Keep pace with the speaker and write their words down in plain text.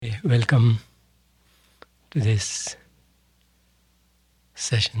welcome to this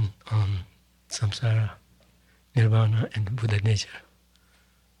session on samsara, nirvana and Buddha nature.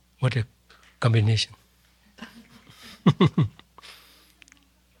 What a combination.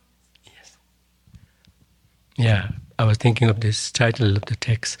 Yes. Yeah, I was thinking of this title of the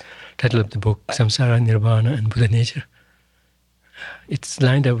text, title of the book, Samsara, Nirvana and Buddha nature. It's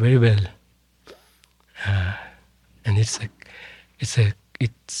lined up very well. And it's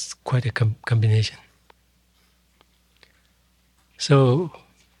quite a combination. So,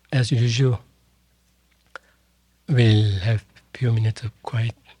 as usual, we'll have a few minutes of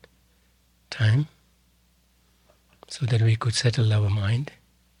quiet time so that we could settle our mind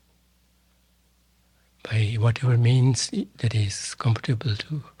by whatever means that is comfortable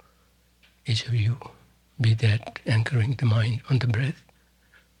to each of you, be that anchoring the mind on the breath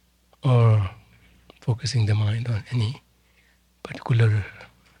or focusing the mind on any particular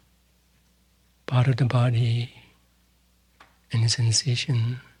part of the body, any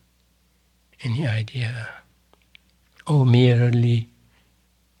sensation, any idea, or merely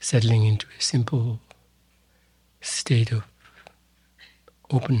settling into a simple state of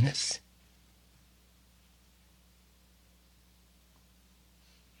openness.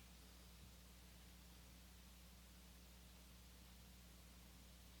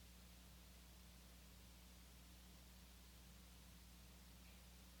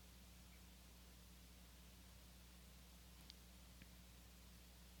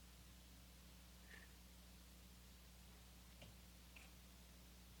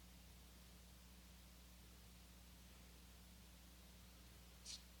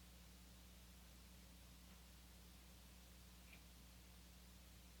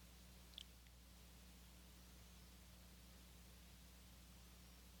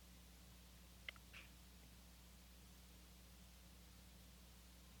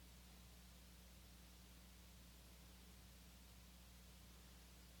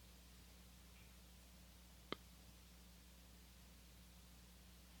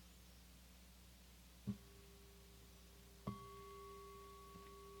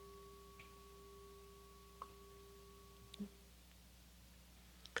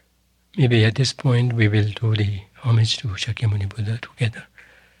 Maybe at this point we will do the homage to Shakyamuni Buddha together.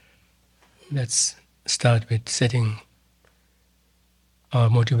 Let's start with setting our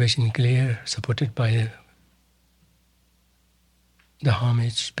motivation clear, supported by the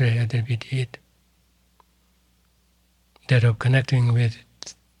homage prayer that we did, that of connecting with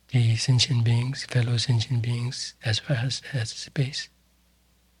the sentient beings, fellow sentient beings, as well as space,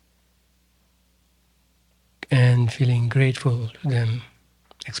 and feeling grateful to them,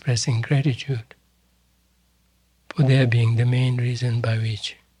 expressing gratitude for their being the main reason by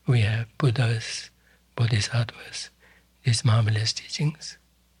which we have Buddhas, Bodhisattvas, these marvelous teachings.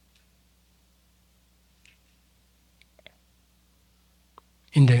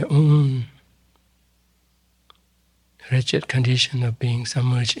 In their own wretched condition of being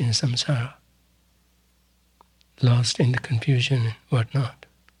submerged in samsara, lost in the confusion and whatnot,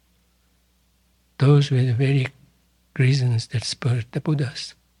 those were the very reasons that spurred the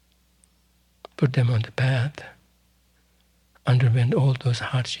Buddhas, put them on the path, underwent all those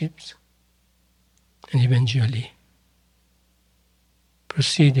hardships, and eventually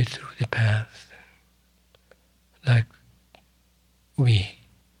proceeded through the path like we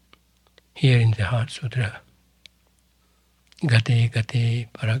hear in the Heart Sutra, gate gate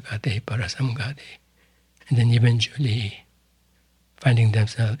paragate parasamgate, and then eventually finding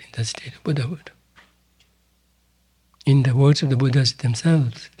themselves in the state of Buddhahood. In the words of the Buddhas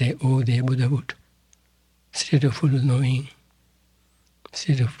themselves, they owe their Buddhahood, state of full knowing,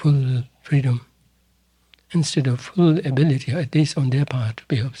 state of full freedom, and state of full ability, at least on their part, to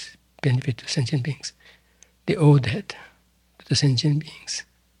be of benefit to sentient beings. They owe that to the sentient beings.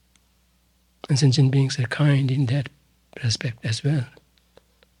 And sentient beings are kind in that respect as well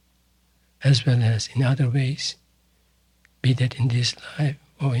as in other ways, be that in this life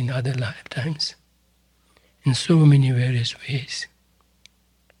or in other lifetimes, in so many various ways.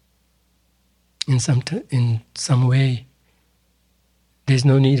 In some way, there's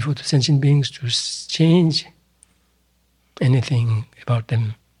no need for the sentient beings to change anything about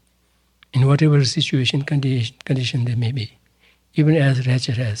them in whatever situation, condition they may be, even as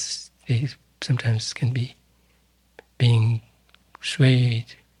wretched as they sometimes can be, being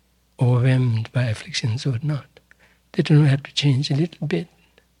swayed, overwhelmed by afflictions or not. They do not have to change a little bit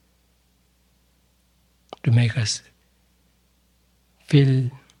to make us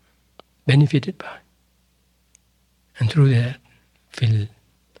feel benefited by, and through that feel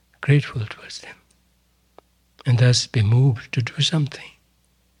grateful towards them, and thus be moved to do something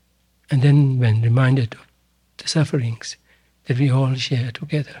And then when reminded of the sufferings that we all share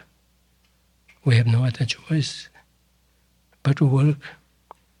together, we have no other choice but to work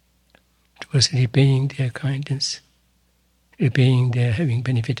towards repaying their kindness, repaying their having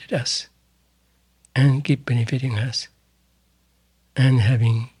benefited us, and keep benefiting us, and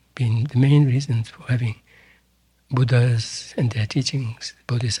having been the main reasons for having Buddhas and their teachings,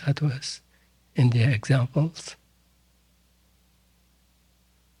 Bodhisattvas and their examples.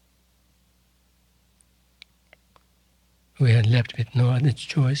 We are left with no other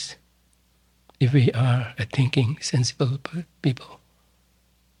choice if we are a thinking, sensible people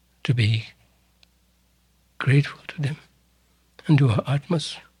to be grateful to them and do our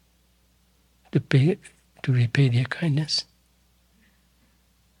utmost to repay their kindness.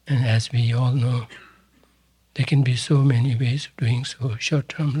 And as we all know, there can be so many ways of doing so,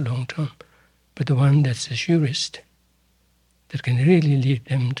 short-term, long-term, but the one that's the surest, that can really lead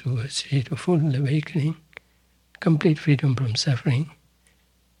them to a state of full awakening, complete freedom from suffering,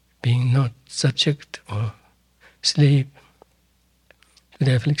 being not subject or slave to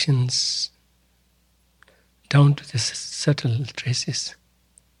the afflictions down to the subtle traces.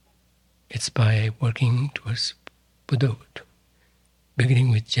 It's by working towards Buddhahood,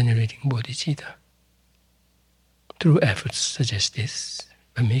 beginning with generating bodhicitta, through efforts such as this,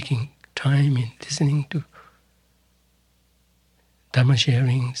 by making time in listening to Dharma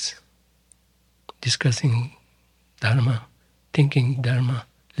sharings, discussing Dharma, thinking Dharma,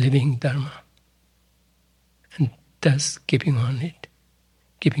 living Dharma, and thus keeping on it,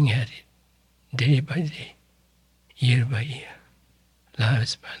 keeping at it, day by day, year by year,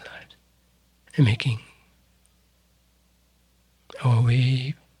 lives by lives, and making our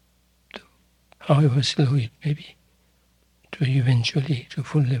way, however slow it may be, to eventually to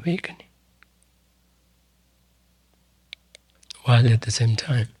full awakening. While at the same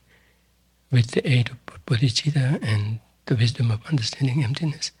time, with the aid of bodhicitta and the wisdom of understanding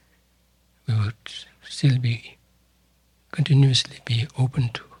emptiness, we would still be continuously be open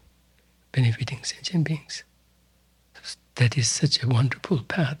to benefiting sentient beings. That is such a wonderful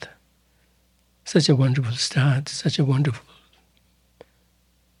path, such a wonderful start, such a wonderful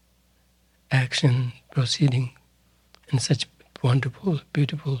action, proceeding, and such wonderful,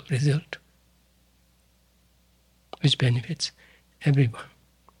 beautiful result, which benefits everyone.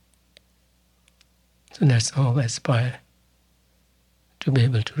 So let's all aspire to be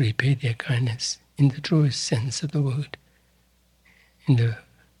able to repay their kindness in the truest sense of the word, in the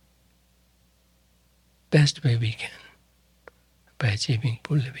best way we can, by achieving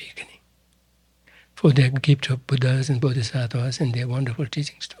full awakening. For their gift of Buddhas and Bodhisattvas and their wonderful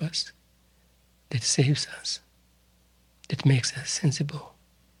teachings to us, that saves us, that makes us sensible,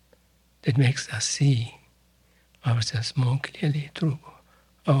 that makes us see ourselves more clearly through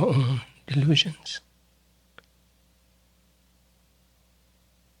our own delusions.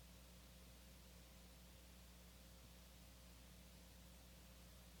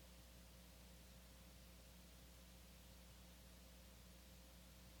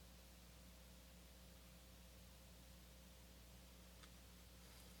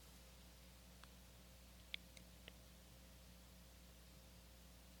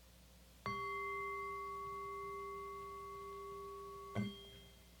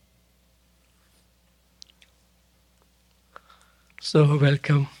 So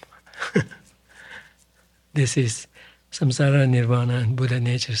welcome. This is Samsara, Nirvana and Buddha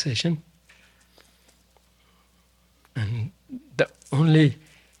Nature session. And the only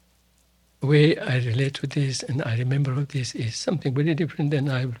way I relate to this and I remember of this is something very different than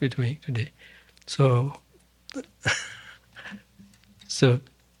I will be doing today. So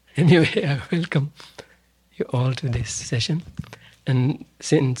anyway, I welcome you all to this session. And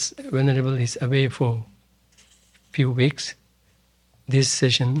since Venerable is away for a few weeks, this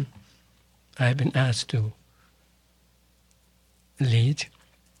session I've been asked to lead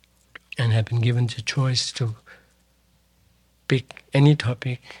and have been given the choice to pick any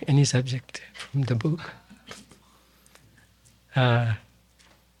topic, any subject from the book. And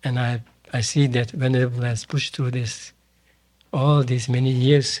I see that Venerable has pushed through this all these many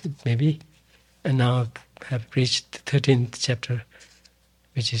years maybe, and now have reached the 13th chapter,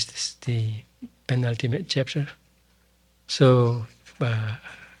 which is the penultimate chapter. So I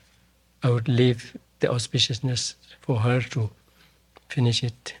would leave the auspiciousness for her to finish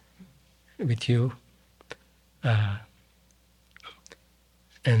it with you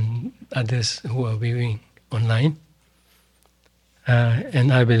and others who are viewing online.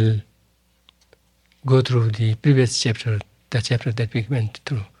 And I will go through the previous chapter, the chapter that we went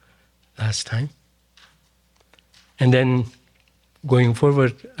through last time. And then going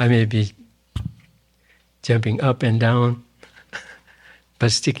forward, I may be jumping up and down,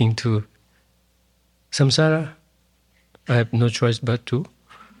 but sticking to samsara, I have no choice but to.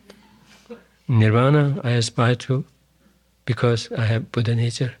 Nirvana, I aspire to, because I have Buddha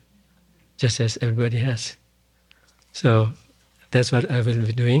nature, just as everybody has. So that's what I will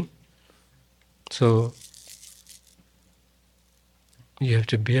be doing. So you have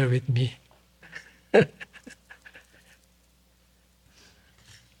to bear with me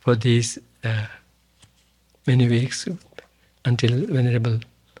for these many weeks until Venerable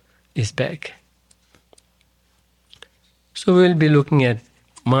is back. So we'll be looking at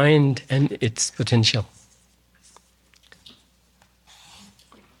mind and its potential.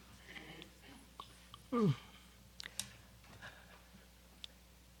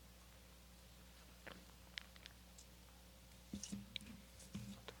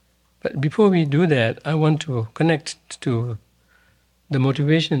 But before we do that, I want to connect to the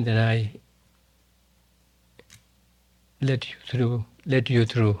motivation that I led you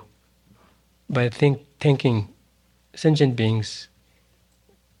through by thanking sentient beings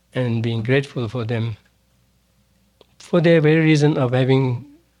and being grateful for them for their very reason of having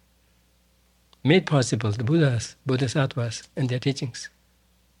made possible the Bodhisattvas and their teachings.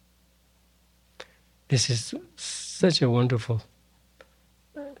 This is such a wonderful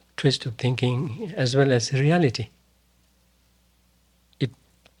twist of thinking as well as reality.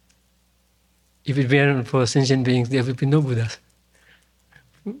 If it weren't for sentient beings, there would be no Buddhas.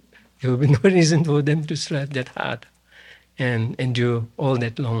 There would be no reason for them to strive that hard and endure all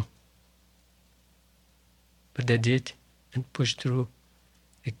that long. But they did and pushed through.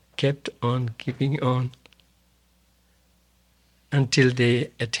 They kept on keeping on until they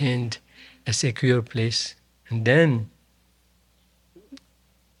attained a secure place. And then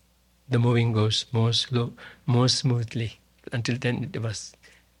the moving goes more slow, more smoothly. Until then it was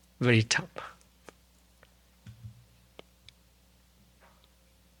very tough.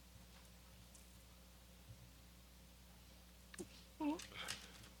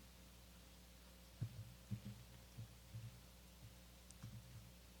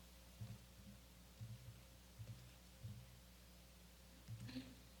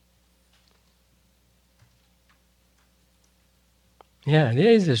 Yeah,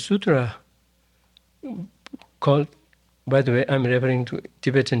 there is a sutra called, by the way, I'm referring to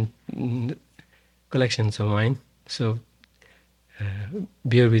Tibetan collections of mine, so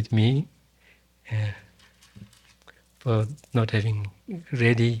bear with me for not having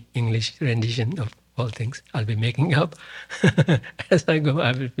ready English rendition of all things. I'll be making up as I go.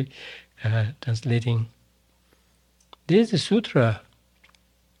 I will be translating. There is a sutra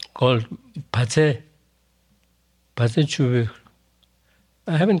called Pace Chubu.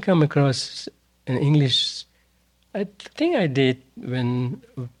 I haven't come across an English. I think I did when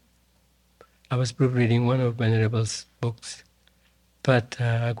I was proofreading one of Venerable's books, but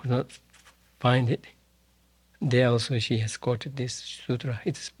I could not find it. There also she has quoted this sutra.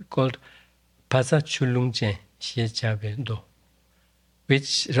 It's called Pasa Chulungchen Xie Chabe Do,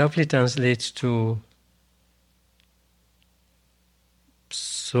 which roughly translates to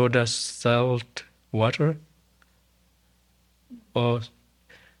soda salt water, or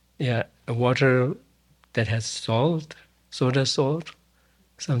water that has salt, soda salt,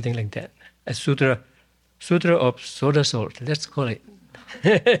 something like that. A sutra of soda salt, let's call it.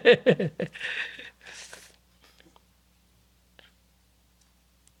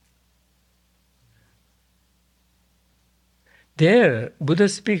 There, Buddha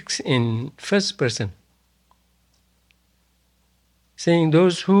speaks in first person, saying,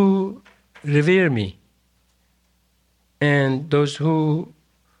 those who revere me and those who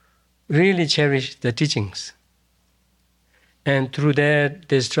really cherish the teachings, and through that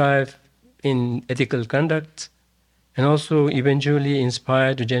they strive in ethical conduct and also eventually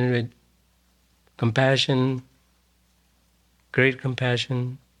inspire to generate compassion, great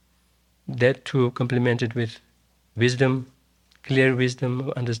compassion, that too complemented with wisdom, clear wisdom of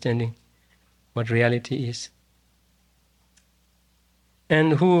understanding what reality is,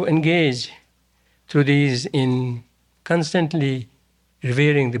 and who engage through these in constantly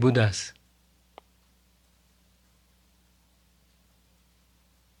revering the Buddhas.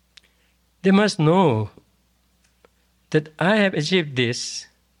 They must know that I have achieved this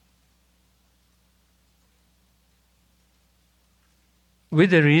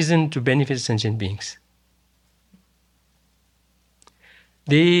with a reason to benefit sentient beings.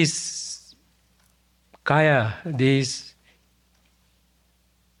 This kaya, this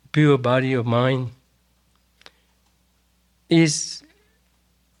pure body of mine, is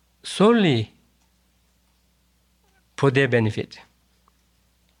solely for their benefit.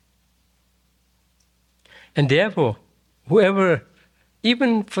 And therefore, whoever,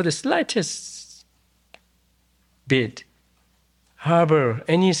 even for the slightest bit, harbor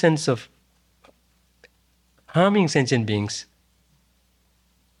any sense of harming sentient beings,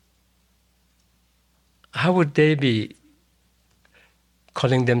 how would they be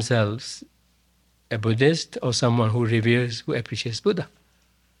calling themselves a Buddhist or someone who reveres, who appreciates Buddha?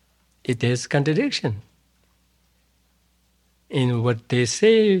 It is contradiction in what they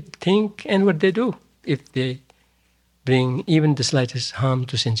say, think, and what they do if they bring even the slightest harm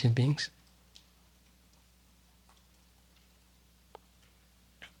to sentient beings.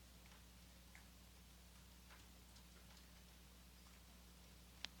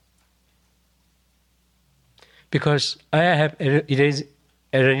 Because I have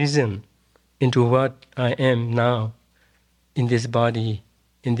arisen into what I am now in this body,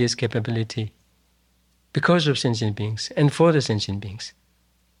 in this capability, because of sentient beings and for the sentient beings.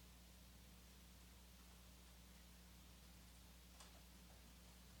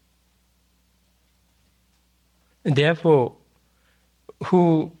 And therefore,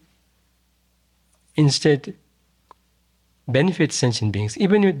 who instead benefits sentient beings,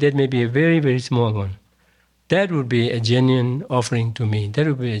 even if that may be a very, very small one, that would be a genuine offering to me. That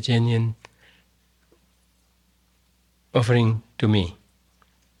would be a genuine offering to me.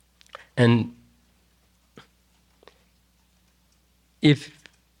 And if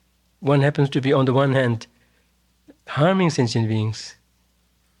one happens to be, on the one hand, harming sentient beings,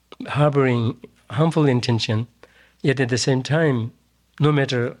 harboring harmful intention, yet at the same time, no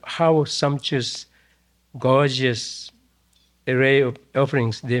matter how sumptuous, gorgeous array of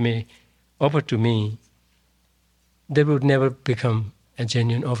offerings they may offer to me, they would never become a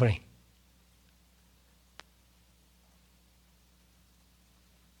genuine offering.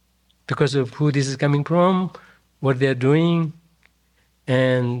 Because of who this is coming from, what they're doing,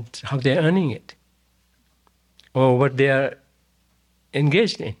 and how they're earning it, or what they are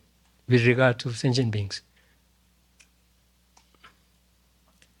engaged in with regard to sentient beings.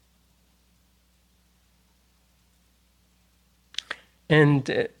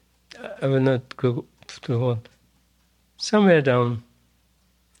 And I will not go through all. Somewhere down,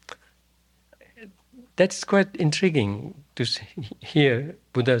 that's quite intriguing to hear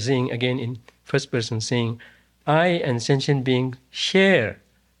Buddha saying again in first person, saying, I and sentient being share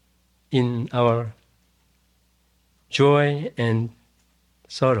in our joy and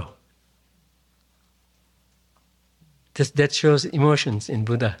sorrow. That shows emotions in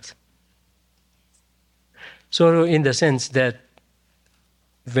Buddhas. Sorrow in the sense that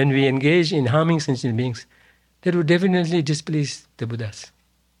when we engage in harming sentient beings, that would definitely displease the Buddhas.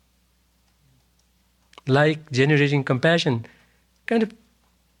 Like generating compassion kind of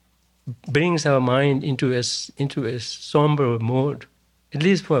brings our mind into a somber mode, at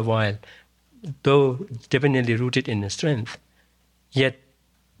least for a while, though definitely rooted in the strength. Yet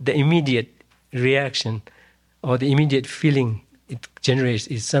the immediate reaction or the immediate feeling it generates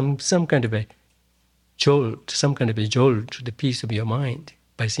is some kind of a jolt, to the peace of your mind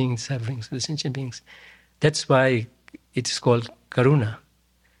by seeing sufferings of the sentient beings. That's why it's called karuna,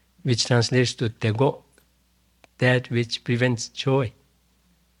 which translates to tego, that which prevents joy.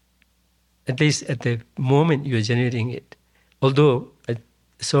 At least at the moment you are generating it. Although a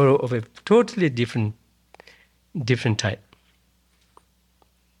sorrow of a totally different type.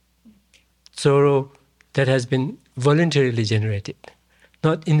 Sorrow that has been voluntarily generated,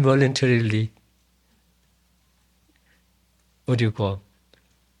 not involuntarily,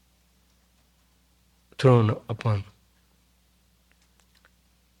 thrown upon.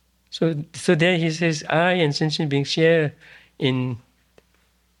 So there he says, I and sentient beings share in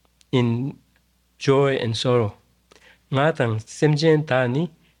joy and sorrow. Nga tang semjen ta ni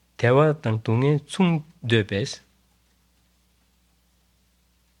dewa tang tungye chung debes.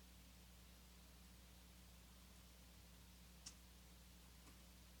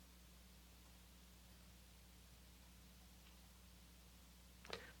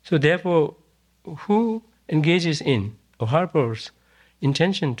 So therefore, who engages in or harbors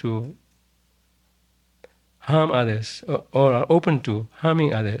intention to harm others or are open to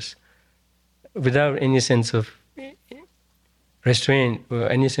harming others without any sense of restraint or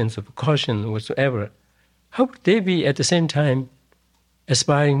any sense of caution whatsoever, how would they be at the same time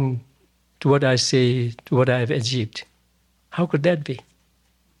aspiring to what I say, to what I have achieved? How could that be?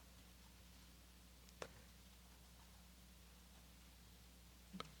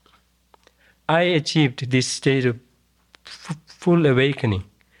 I achieved this state of full awakening,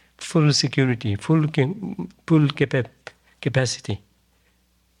 full security, full capacity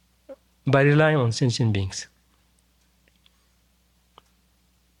by relying on sentient beings.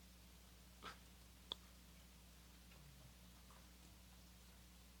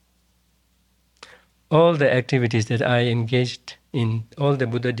 all the activities that I engaged in, all the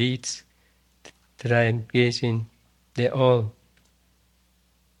Buddha deeds that I engaged in, they all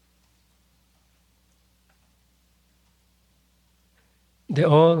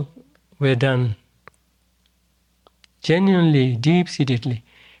were done genuinely, deep-seatedly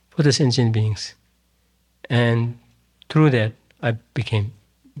for the sentient beings. And through that, I became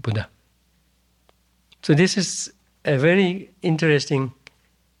Buddha. So this is a very interesting,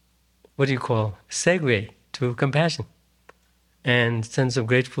 segue to compassion and sense of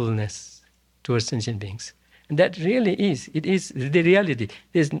gratefulness towards sentient beings. And that really is the reality.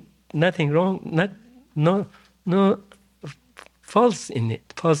 There's nothing wrong, no falsity in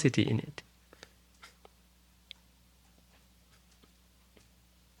it.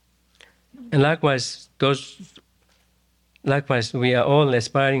 And likewise, we are all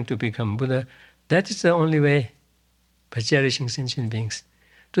aspiring to become Buddha. That is the only way, by cherishing sentient beings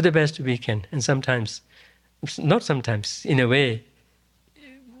to the best we can. And in a way,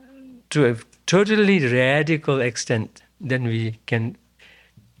 to a totally radical extent than we can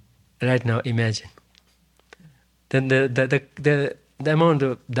right now imagine. Then the amount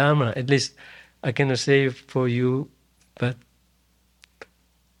of Dharma, at least I cannot say for you, but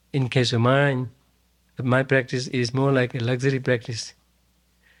in case of mine, my practice is more like a luxury practice.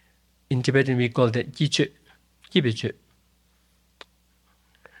 In Tibetan we call that jiche, kibeche.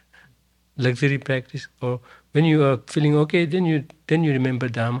 Luxury practice. Or when you are feeling okay, then you remember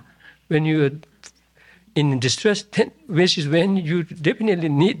Dharma. When you are in distress, then, which is when you definitely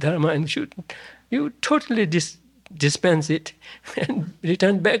need Dharma and you totally dispense it and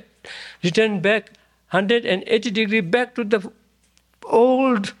return back 180 degrees back to the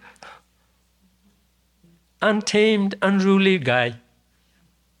old, untamed, unruly guy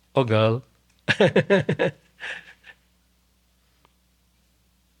or girl.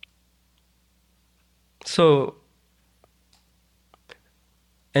 So,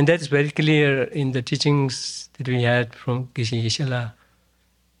 and that's very clear in the teachings that we had from Geshe Geshe-la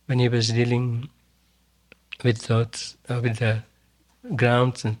when he was dealing with thoughts, with the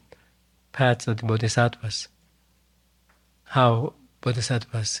grounds and paths of the Bodhisattvas. How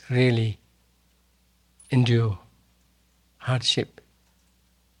Bodhisattvas really endure hardship,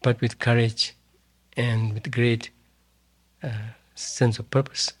 but with courage and with great sense of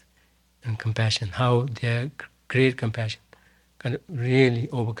purpose and compassion. How their great compassion can really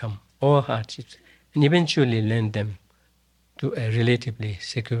overcome all hardships and eventually land them to a relatively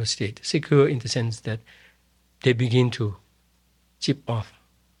secure state. Secure in the sense that they begin to chip off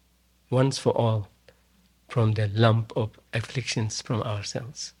once for all from the lump of afflictions from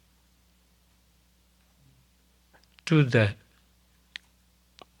ourselves to their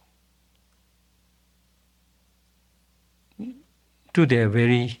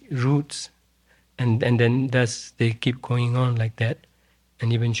very roots, and then thus they keep going on like that,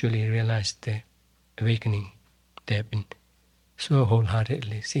 and eventually realize the awakening they have been so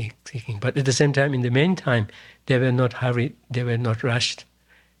wholeheartedly seeking. But at the same time, in the meantime, they were not hurried, they were not rushed,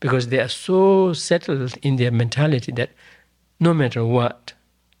 because they are so settled in their mentality that no matter what,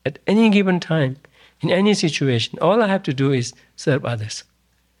 at any given time, in any situation, all I have to do is serve others.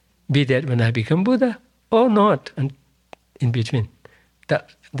 Be that when I become Buddha or not, and in between.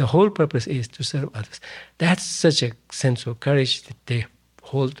 The whole purpose is to serve others. That's such a sense of courage that they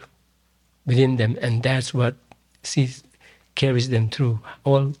hold within them, and that's what carries them through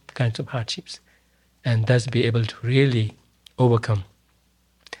all kinds of hardships, and thus be able to really overcome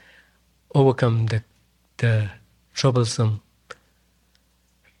the troublesome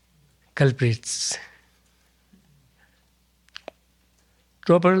culprits.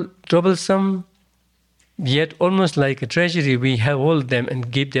 Troublesome, yet almost like a treasury, we hold them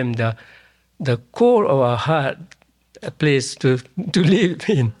and give them the core of our heart, a place to live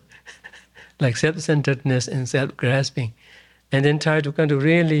in, like self-centeredness and self-grasping, and then try to kind of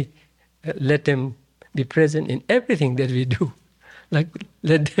really let them be present in everything that we do, like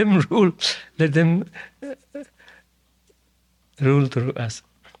let them rule through us.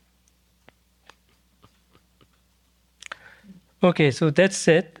 Okay, so that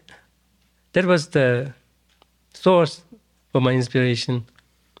said, that was the source for my inspiration,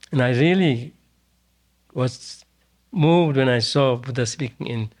 and I really was moved when I saw Buddha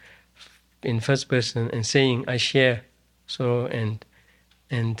speaking in first person and saying, "I share sorrow and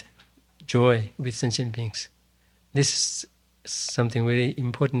joy with sentient beings." This is something very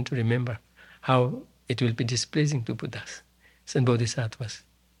important to remember, how it will be displeasing to Buddhas and Bodhisattvas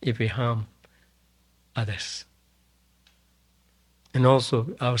if we harm others, and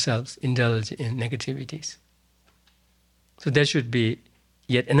also ourselves indulge in negativities. So there should be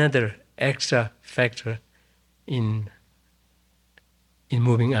yet another extra factor in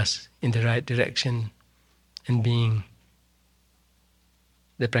moving us in the right direction and being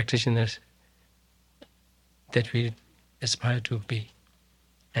the practitioners that we aspire to be,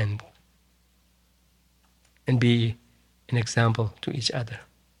 and be an example to each other.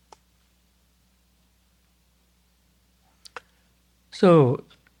 So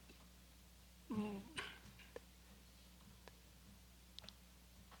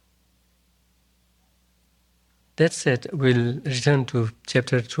that said, we'll return to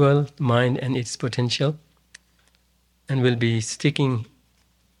chapter 12, Mind and its Potential, and we'll be sticking,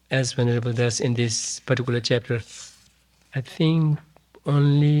 as Venerable does in this particular chapter, I think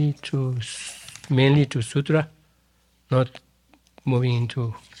mainly to Sutra, not moving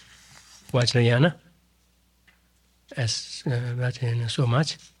into Vajrayana as Vajrayana so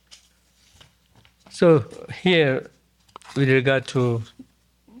much. So here, with regard to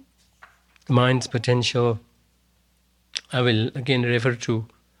the mind's potential, I will again refer to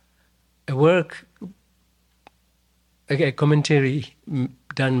a work, a commentary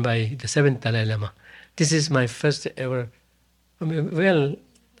done by the seventh Dalai Lama. This is my first ever.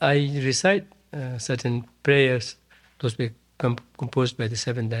 I recite certain prayers, those were composed by the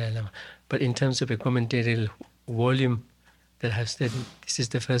seventh Dalai Lama. But in terms of a commentary volume that I have studied, this is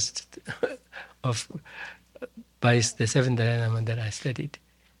the first by the seventh Dalai Lama that I studied,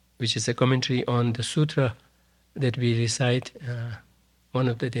 which is a commentary on the sutra that we recite one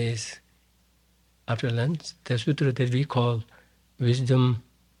of the days after lunch, the sutra that we call Wisdom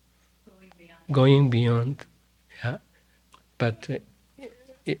Going Beyond. Yeah. But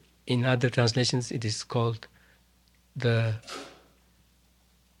in other translations it is called the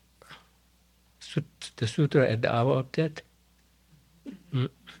sutra at the hour of death.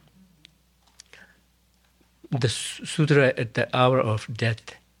 The sutra at the hour of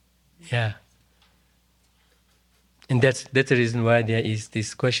death. Yeah. And that's the reason why there is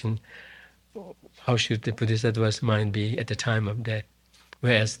this question, how should the Bodhisattva's mind be at the time of death?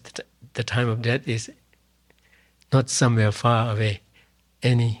 Whereas the time of death is not somewhere far away,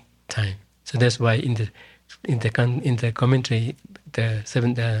 any time. So that's why in the commentary, the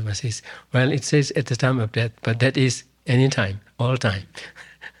seventh Dalai Lama says, well, it says at the time of death, but that is any time, all time.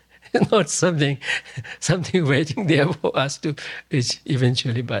 Not something waiting there for us to reach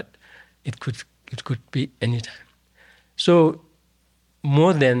eventually, but it could be any time. So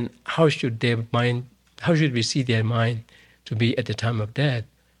more than how should we see their mind to be at the time of death,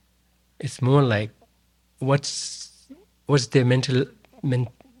 it's more like what's their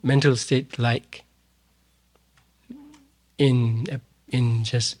mental state like in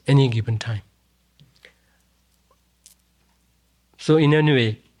just any given time. So in any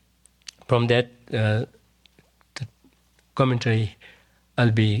way, from that commentary,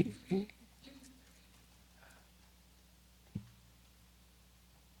 I'll be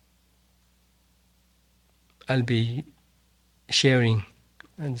sharing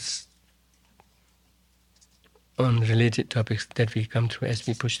on related topics that we come through as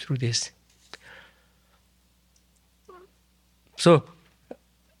we push through this. So,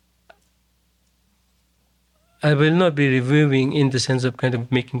 I will not be reviewing in the sense of kind of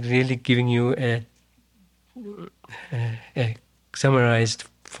giving you a summarized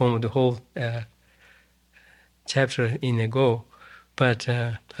form of the whole chapter in a go, but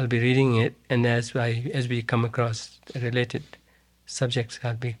I'll be reading it, and as we come across related subjects,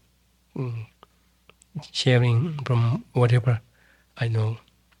 I'll be sharing from whatever I know.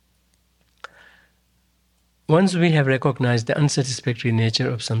 Once we have recognized the unsatisfactory nature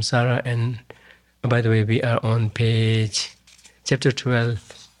of samsara, and by the way, we are on chapter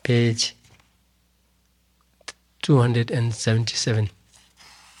 12, page 277.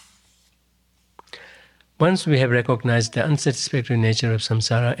 Once we have recognized the unsatisfactory nature of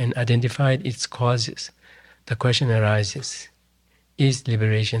samsara and identified its causes, the question arises, is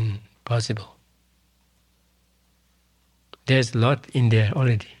liberation possible? There's a lot in there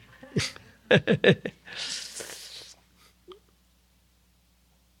already.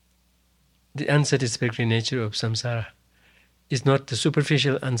 The unsatisfactory nature of samsara is not the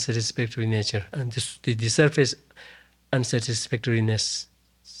superficial unsatisfactory nature and the surface unsatisfactoriness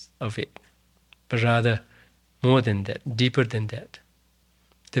of it, but rather more than that, deeper than that.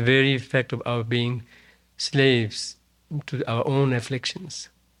 The very fact of our being slaves to our own afflictions,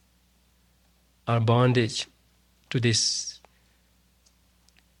 our bondage to this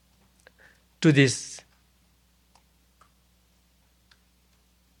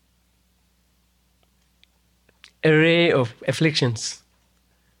array of afflictions,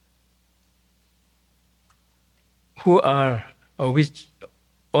 which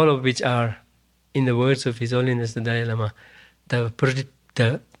all of which are, in the words of His Holiness the Dalai Lama, the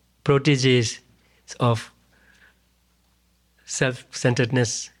proteges of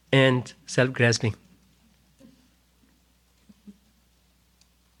self-centeredness and self-grasping.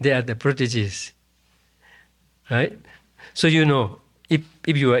 They are the proteges, right? So you know, if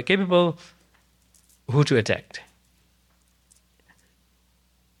you are capable, who to attack.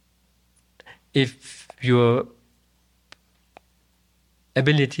 If your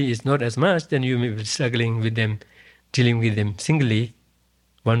ability is not as much, then you may be struggling with them, dealing with them singly,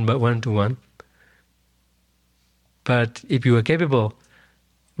 one to one. But if you are capable,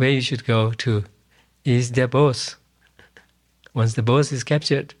 where you should go to is their boss. Once the boss is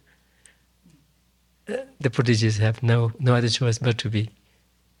captured, the proteges have no other choice but to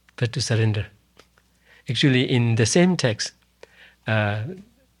surrender. Actually, in the same text, the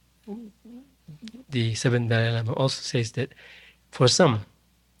seventh Dalai Lama also says that for some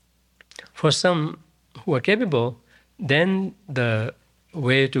who are capable, then the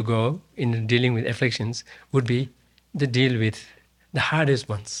way to go in dealing with afflictions would be to deal with the hardest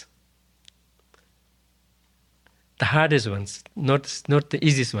ones. The hardest ones, not the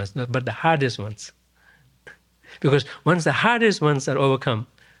easiest ones, but the hardest ones. Because once the hardest ones are overcome,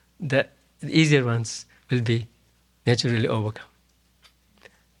 the easier ones will be naturally overcome.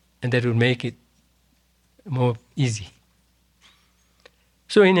 And that will make it more easy.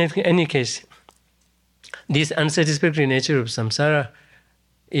 So in any case, this unsatisfactory nature of samsara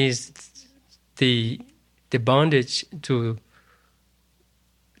is the bondage to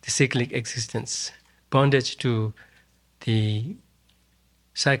the cyclic existence, bondage to the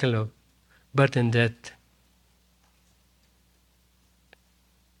cycle of birth and death,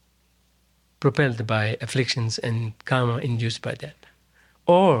 propelled by afflictions and karma induced by that.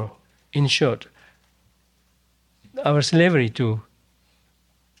 Or, in short, our slavery to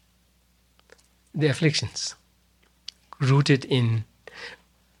the afflictions, rooted in,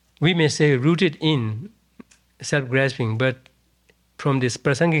 we may say rooted in self-grasping, but from this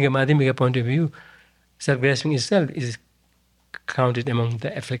prasangika madhyamika point of view, self-grasping itself is counted among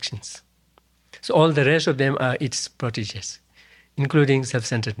the afflictions. So all the rest of them are its proteges, including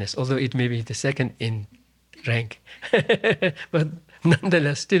self-centeredness, although it may be the second in rank, but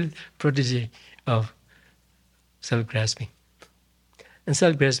nonetheless still protege of self-grasping. And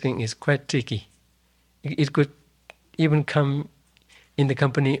self-grasping is quite tricky. It could even come in the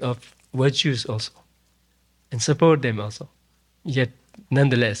company of virtues also, and support them also. Yet,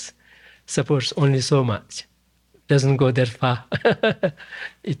 nonetheless, supports only so much, doesn't go that far.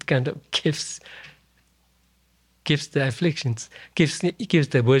 It kind of gives the afflictions, gives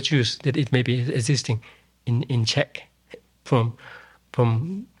the virtues that it may be existing in check from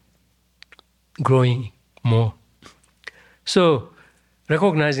growing more. So,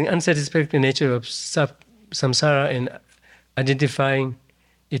 recognizing unsatisfactory nature of samsara and identifying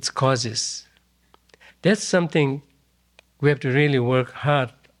its causes, that's something we have to really work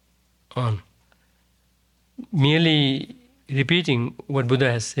hard on. Merely repeating what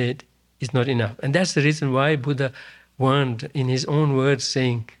Buddha has said is not enough. And that's the reason why Buddha warned in his own words,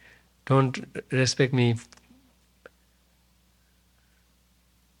 saying, don't respect me,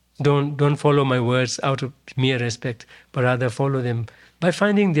 don't follow my words out of mere respect, but rather follow them by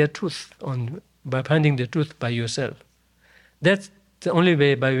finding their truth by yourself. That's the only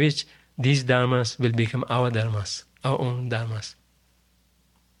way by which these dharmas will become our dharmas, our own dharmas.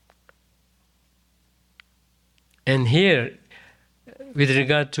 And here, with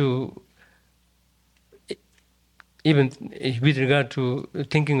regard to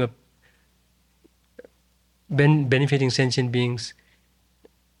thinking of benefiting sentient beings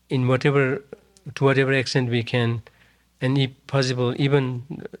to whatever extent we can, and if possible, even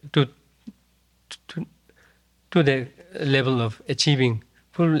to the level of achieving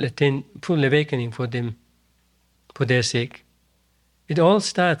full awakening for them, for their sake. It all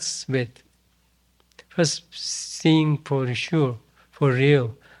starts with first seeing for sure, for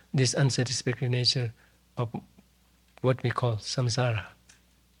real, this unsatisfactory nature of what we call samsara.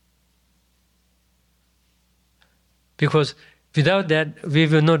 Because without that, we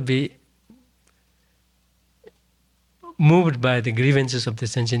will not be moved by the grievances of the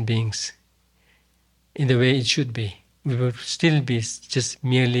sentient beings in the way it should be. We will still be just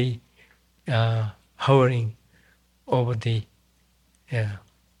merely hovering over the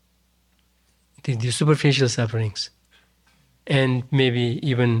superficial sufferings, and maybe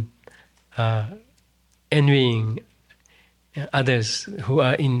even envying others who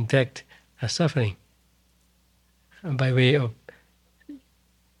are in fact suffering by way of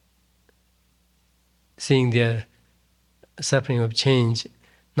seeing their suffering of change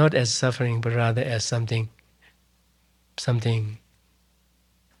not as suffering, but rather as something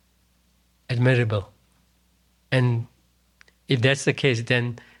admirable. And if that's the case,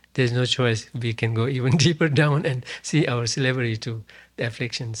 then there's no choice. We can go even deeper down and see our slavery to the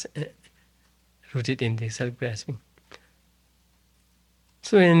afflictions rooted in the self-grasping.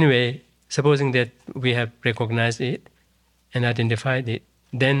 So anyway, supposing that we have recognized it and identified it,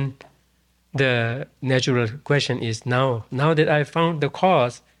 then the natural question is, now that I found the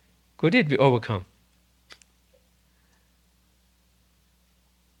cause, could it be overcome?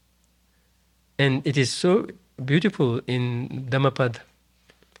 And it is so beautiful in Dhammapada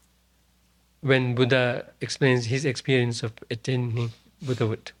when Buddha explains his experience of attaining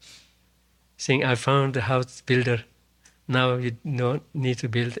Buddhahood, saying, I found the house builder, now you don't need to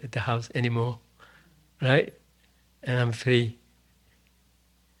build the house anymore, right? And I'm free.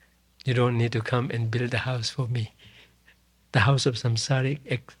 You don't need to come and build a house for me. The house of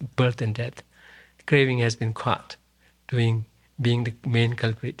samsaric birth and death. Craving has been caught, being the main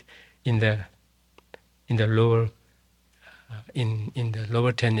culprit in the lower in the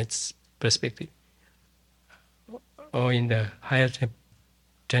lower tenets perspective, or in the higher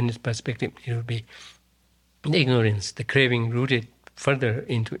tenets perspective, it will be the ignorance, the craving rooted further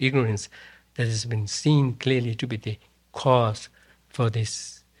into ignorance that has been seen clearly to be the cause for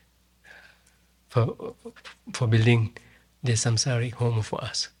this, for building the samsaric home for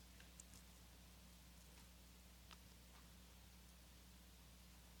us.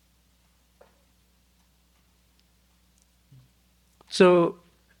 So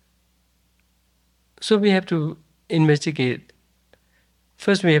we have to investigate.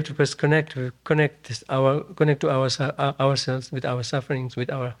 First, we have to first connect to ourselves with our sufferings, with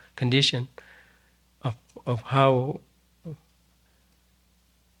our condition of how,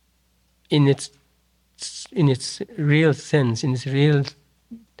 in its real sense, in its real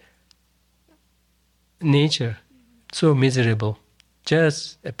nature, so miserable,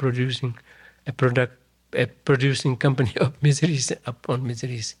 just a producing company of miseries upon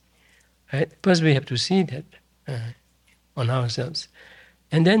miseries. Right? First, we have to see that on ourselves,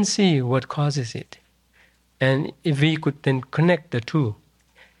 and then see what causes it. And if we could then connect the two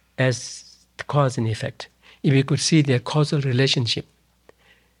as cause and effect, if we could see their causal relationship,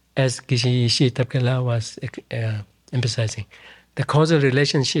 as Geshe Tapkala was emphasizing, the causal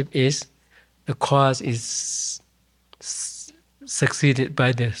relationship is the cause is succeeded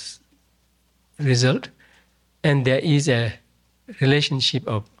by the result, and there is a relationship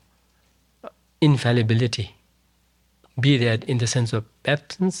of infallibility, be that in the sense of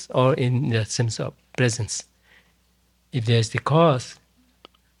absence or in the sense of presence. If there is the cause,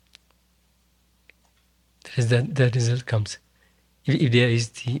 the result comes. If there is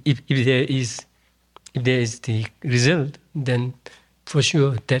the result, then for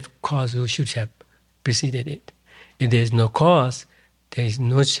sure that cause should have preceded it. If there is no cause, there is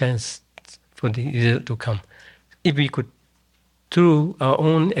no chance for the result to come. If we could, through our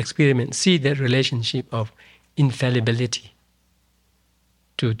own experiment, see that relationship of infallibility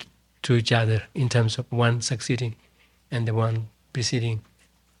to each other in terms of one succeeding and the one preceding,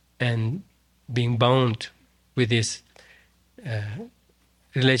 and being bound with this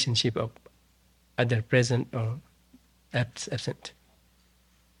relationship of either present or absent.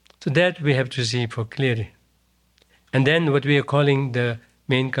 So that we have to see for clearly. And then what we are calling the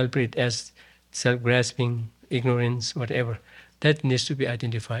main culprit as self-grasping, ignorance, whatever, that needs to be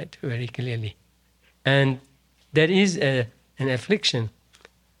identified very clearly. And that is an affliction,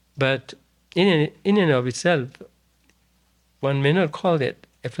 but in and of itself, one may not call it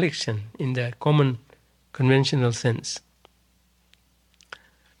affliction in the common conventional sense.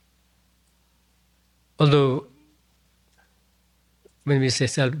 Although when we say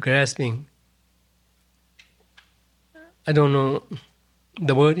self-grasping, I don't know,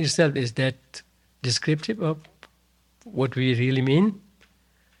 the word itself, is that descriptive of what we really mean?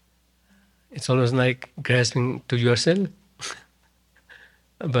 It's almost like grasping to yourself,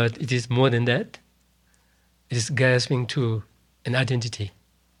 but it is more than that. It is grasping to an identity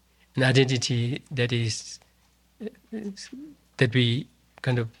that is that we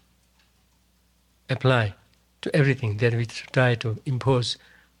kind of apply to everything, that we try to impose,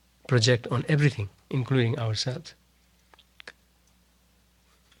 project on everything, including ourselves.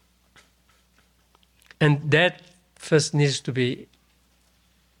 And that first needs to be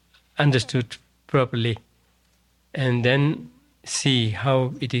understood properly, and then see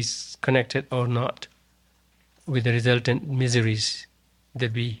how it is connected or not with the resultant miseries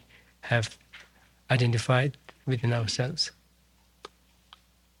that we have identified within ourselves.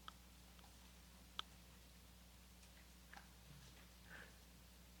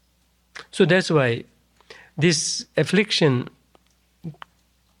 So that's why this affliction,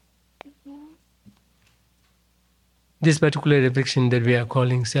 this particular affliction that we are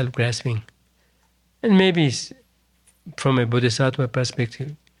calling self-grasping, and maybe from a bodhisattva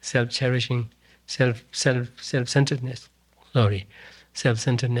perspective, self-cherishing, self-centeredness,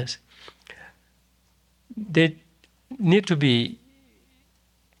 self-centeredness, they need to be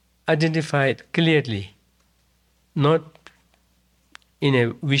identified clearly, not in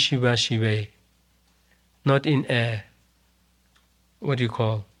a wishy-washy way, not in a, what do you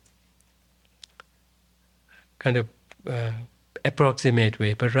call, kind of approximate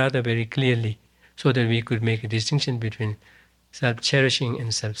way, but rather very clearly, so that we could make a distinction between self-cherishing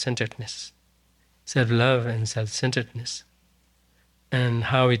and self-centeredness, self-love and self-centeredness, and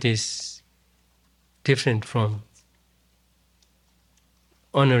how it is different from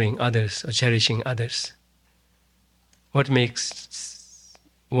honoring others or cherishing others. What makes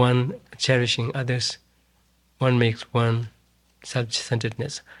one cherishing others, one makes one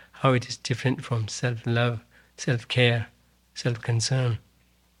self-centeredness, how it is different from self-love, self-care, self-concern,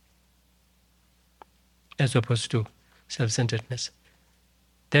 as opposed to self-centeredness.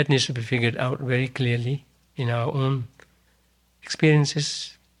 That needs to be figured out very clearly in our own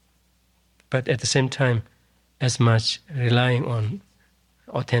experiences, but at the same time, as much relying on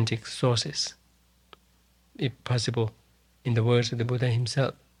authentic sources, if possible, in the words of the Buddha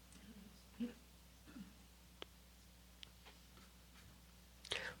himself.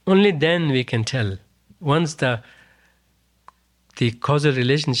 Only then we can tell. Once the causal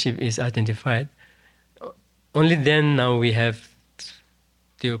relationship is identified, only then now we have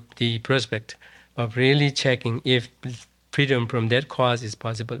the prospect of really checking if freedom from that cause is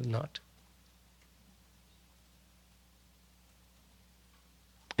possible or not.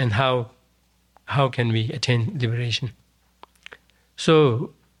 And how can we attain liberation?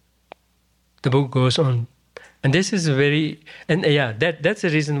 So the book goes on, and this is that's the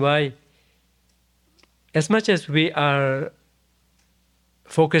reason why, as much as we are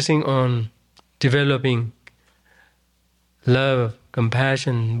focusing on developing love,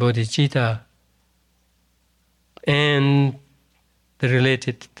 compassion, bodhicitta, and the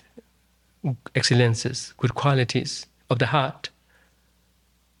related excellences, good qualities of the heart,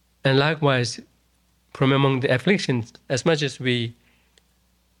 and likewise, from among the afflictions, as much as we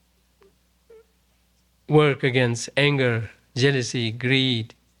work against anger, jealousy,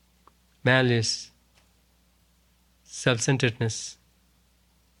 greed, malice, self-centeredness,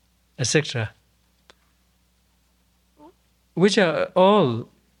 etc., which are all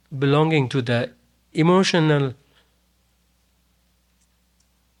belonging to the emotional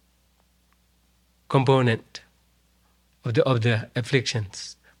component of the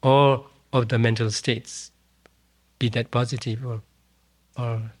afflictions, or of the mental states, be that positive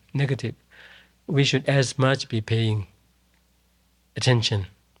or negative. We should as much be paying attention,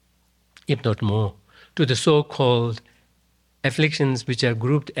 if not more, to the so-called afflictions which are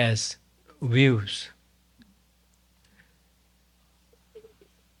grouped as views.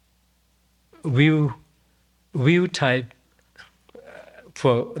 View type,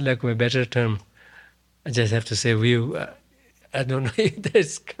 for lack of a better term, I just have to say view. I don't know if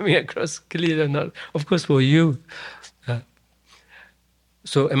that's coming across clear or not. Of course, for you.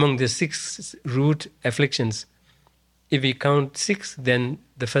 So among the 6 root afflictions, if we count 6, then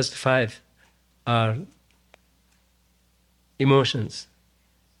the first 5 are emotions,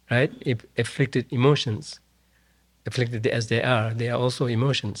 right? If afflicted emotions, afflicted as they are also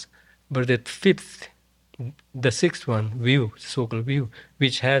emotions. But the 5th, the 6th one, view, so-called view,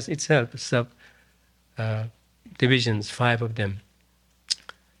 which has itself divisions, 5 of them,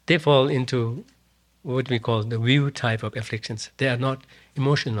 they fall into what we call the view type of afflictions. They are not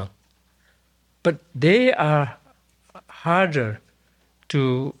emotional, but they are harder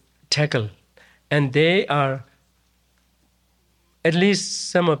to tackle, and they are, at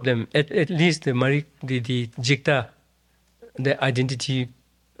least some of them, at least the jikta, the identity,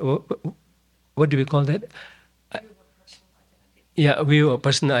 what do we call that? View of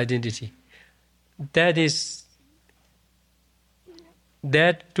personal identity.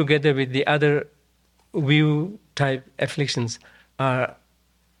 That together with the other view type afflictions are,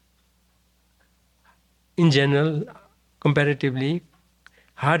 in general, comparatively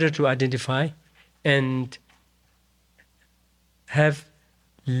harder to identify and have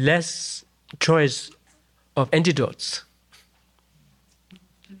less choice of antidotes.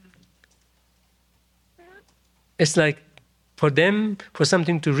 It's like for them, for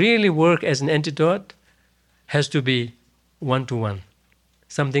something to really work as an antidote, has to be one-to-one.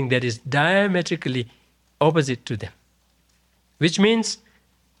 Something that is diametrically opposite to them. Which means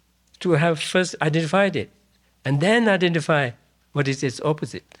to have first identified it, and then identify what is its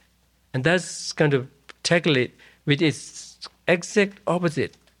opposite, and thus kind of tackle it with its exact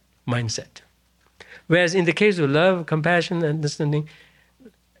opposite mindset. Whereas in the case of love, compassion, understanding,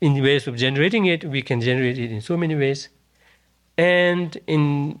 in ways of generating it, we can generate it in so many ways. And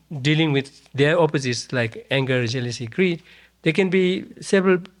in dealing with their opposites like anger, jealousy, greed, there can be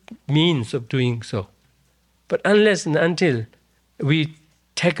several means of doing so. But unless and until we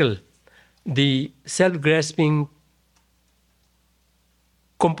tackle the self-grasping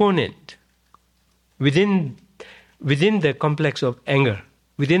component within the complex of anger,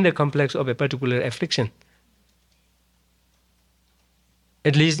 within the complex of a particular affliction,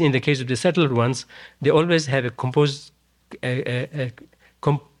 at least in the case of the settled ones, they always have a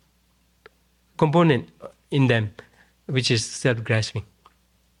component in them, which is self-grasping.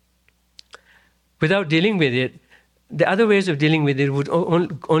 Without dealing with it, the other ways of dealing with it would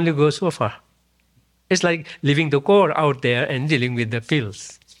only go so far. It's like leaving the core out there and dealing with the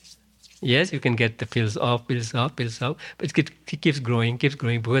pills. Yes, you can get the pills off, but it keeps growing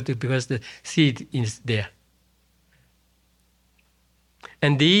because the seed is there.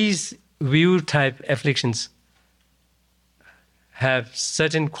 And these view-type afflictions have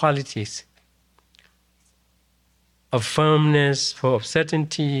certain qualities of firmness, of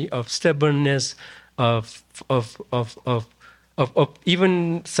certainty, of stubbornness, of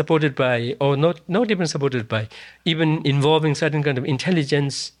even supported by, or not even supported by, even involving certain kind of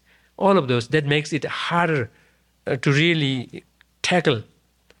intelligence. All of those, that makes it harder to really tackle.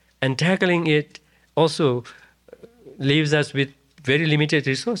 And tackling it also leaves us with very limited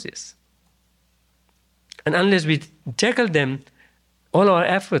resources. And unless we tackle them, all our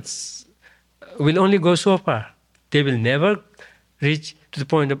efforts will only go so far. They will never reach to the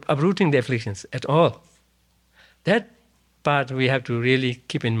point of uprooting the afflictions at all. That part we have to really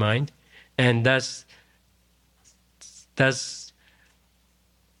keep in mind, and thus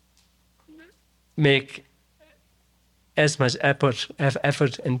make as much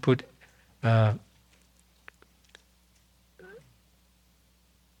effort and put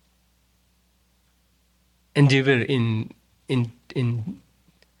endeavor in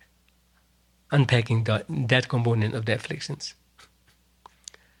unpacking that component of the afflictions.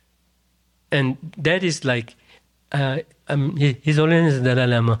 And that is like His Holiness Dalai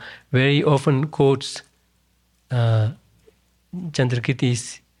Lama very often quotes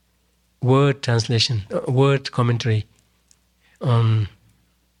Chandrakirti's word translation, word commentary on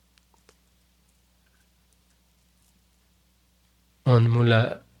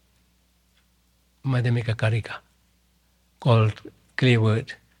Mula Madhyamika Karika, called Clear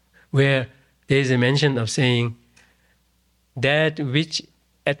Word, where there is a mention of saying that which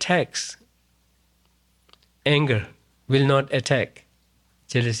attacks anger will not attack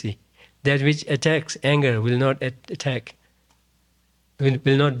jealousy. That which attacks anger will not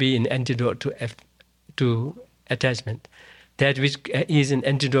will not be an antidote to attachment. That which is an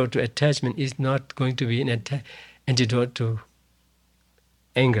antidote to attachment is not going to be an antidote to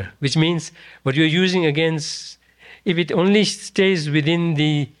anger. Which means what you're using against, if it only stays within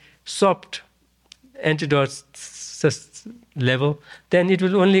the soft antidote level, then it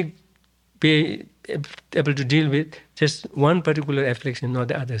will only be able to deal with just one particular affliction, not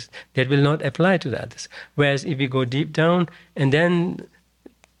the others. That will not apply to the others. Whereas if we go deep down and then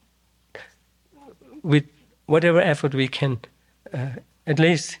with whatever effort we can, at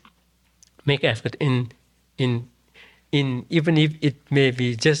least make effort in even if it may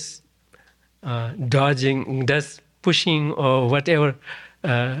be just dodging, just pushing or whatever,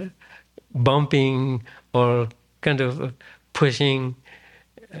 bumping or kind of pushing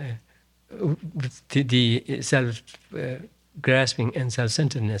the self-grasping and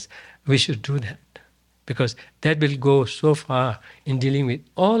self-centeredness, we should do that. Because that will go so far in dealing with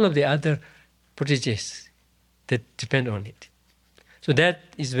all of the other proteges that depend on it. So that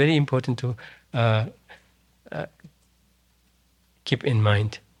is very important to keep in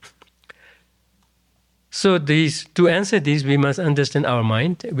mind. So to answer these, we must understand our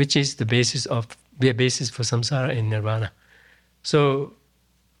mind, which is the basis for samsara and nirvana. So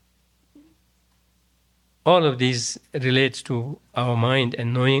all of these relates to our mind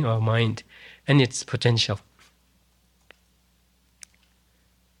and knowing our mind and its potential.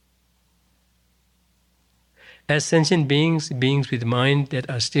 As sentient beings with mind that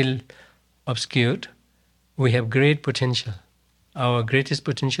are still obscured, we have great potential. Our greatest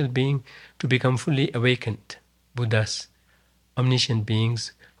potential being to become fully awakened Buddhas, omniscient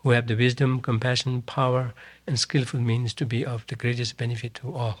beings who have the wisdom, compassion, power, and skillful means to be of the greatest benefit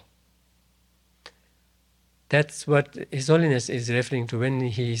to all. That's what His Holiness is referring to when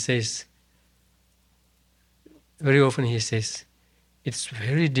he says, very often he says, it's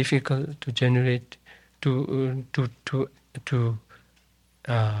very difficult to generate, to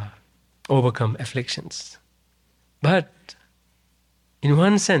overcome afflictions. But in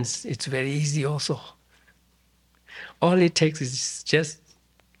one sense, it's very easy also. All it takes is just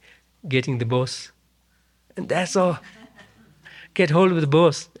getting the boss, and that's all. Get hold of the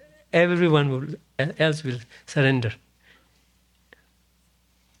boss. Everyone else will surrender.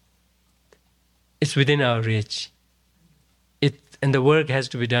 It's within our reach. And the work has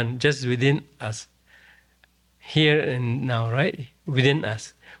to be done just within us. Here and now, right? Within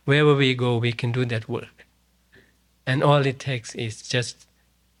us. Wherever we go, we can do that work. And all it takes is just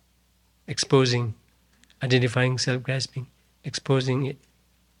exposing, identifying self-grasping, exposing it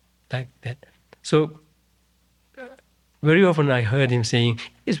like that. So, very often I heard him saying,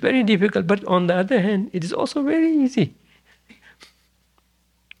 it's very difficult, but on the other hand, it is also very easy.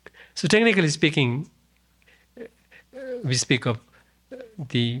 So technically speaking, we speak of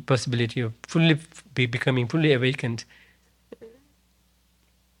the possibility of becoming fully awakened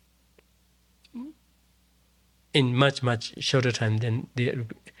in much, much shorter time than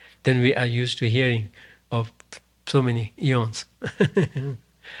we are used to hearing of so many eons.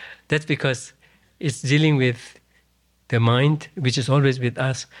 That's because it's dealing with the mind, which is always with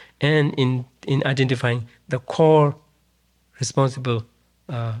us, and in identifying the core responsible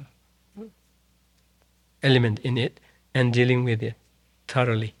element in it and dealing with it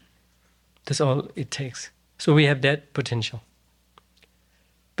thoroughly. That's all it takes. So we have that potential.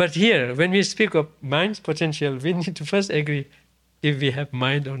 But here, when we speak of mind's potential, we need to first agree if we have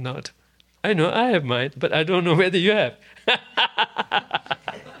mind or not. I know I have mind, but I don't know whether you have.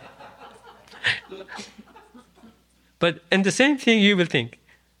 And the same thing you will think.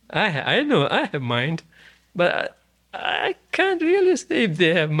 I know I have mind, but I can't really say if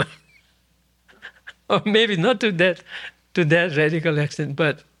they have mind. Or maybe not to that radical extent,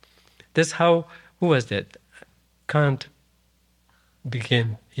 but that's how, who was that? Kant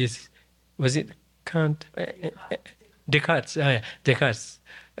began his, was it Kant? Descartes, Descartes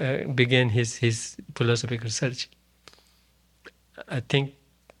began his philosophical search. I think,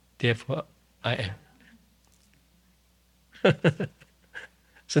 therefore, I am.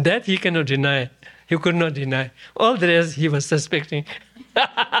 So that he cannot deny, he could not deny. All the rest he was suspecting.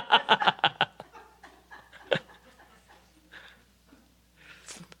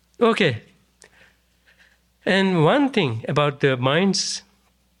 Okay. And one thing about the mind's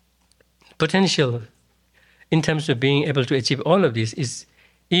potential in terms of being able to achieve all of this is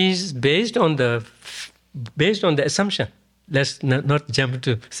based on the assumption. Let's not jump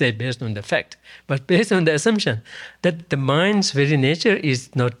to say based on the fact, but based on the assumption that the mind's very nature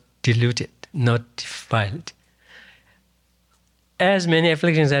is not diluted, not defiled. As many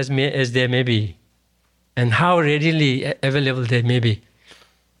afflictions as there may be, and how readily available they may be,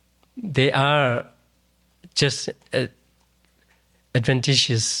 they are just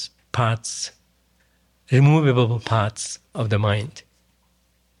adventitious parts, removable parts of the mind.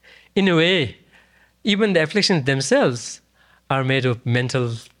 In a way, even the afflictions themselves are made of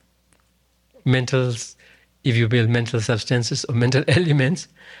mental, if you will, mental substances or mental elements,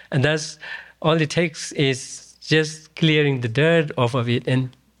 and thus all it takes is just clearing the dirt off of it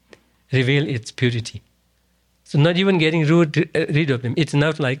and reveal its purity. So not even getting rid of them. It's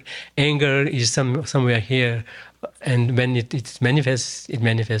not like anger is somewhere here, and when it manifests, it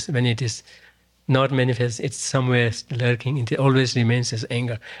manifests. When it is not manifest, it's somewhere lurking. It always remains as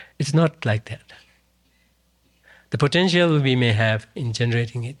anger. It's not like that. The potential we may have in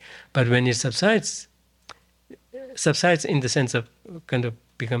generating it, but when it subsides in the sense of kind of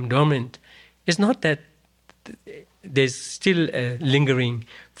become dormant, it's not that there's still a lingering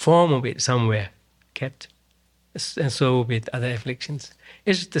form of it somewhere kept. And so with other afflictions.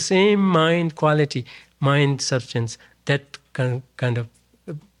 It's the same mind quality, mind substance that kind of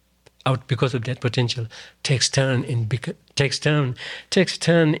out because of that potential takes turn in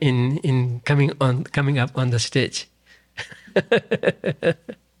coming up on the stage.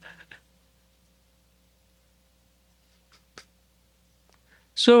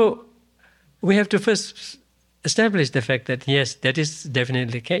 So we have to first establish the fact that yes, that is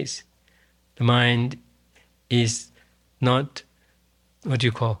definitely the case. The mind is not what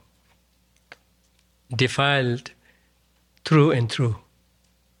you call defiled through and through.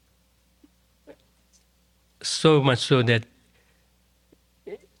 So much so that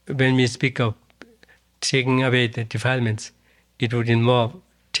when we speak of taking away the defilements, it would involve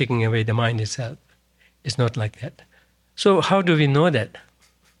taking away the mind itself. It's not like that. So how do we know that?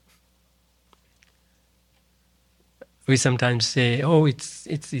 we sometimes say, oh, it's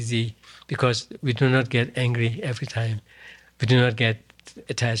easy because we do not get angry every time. We do not get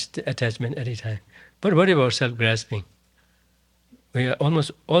attachment every time. But what about self-grasping? We are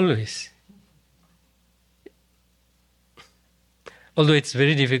almost always, although it's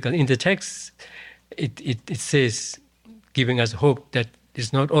very difficult, in the text it says, giving us hope that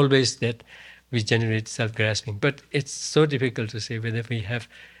it's not always that we generate self-grasping, but it's so difficult to say whether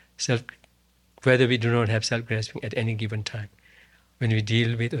we do not have self-grasping at any given time when we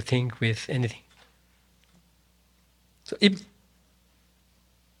deal with or think with anything. So if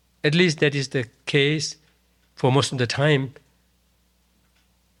at least that is the case for most of the time,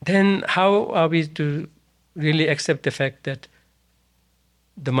 then how are we to really accept the fact that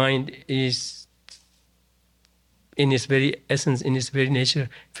the mind is, in its very essence, in its very nature,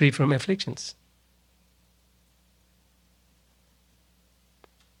 free from afflictions?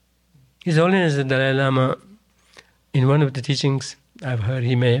 His Holiness the Dalai Lama, in one of the teachings, I've heard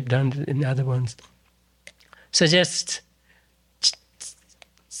he may have done it in other ones, suggest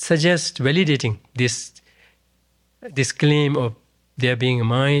validating this claim of there being a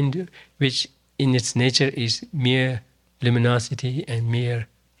mind which in its nature is mere luminosity and mere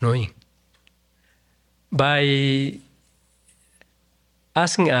knowing, by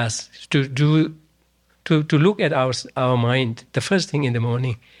asking us to look at our mind the first thing in the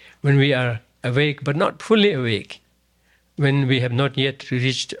morning when we are awake but not fully awake, when we have not yet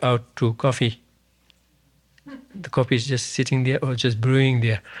reached out to coffee. The coffee is just sitting there or just brewing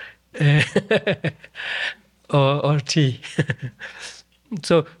there, or tea.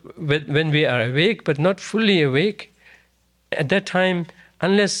 So when we are awake but not fully awake, at that time,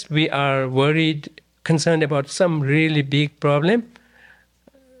 unless we are worried, concerned about some really big problem,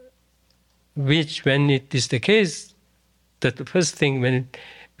 which when it is the case, that the first thing when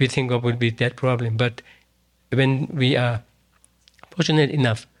we think of would be that problem. But when we are fortunate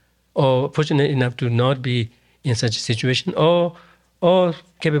enough to not be in such a situation, or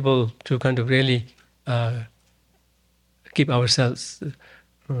capable to kind of really keep ourselves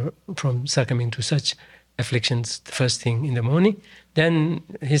from succumbing to such afflictions the first thing in the morning, then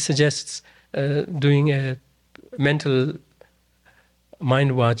he suggests doing a mental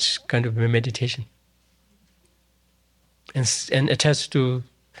mind watch kind of a meditation, and attached to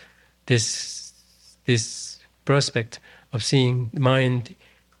this prospect of seeing mind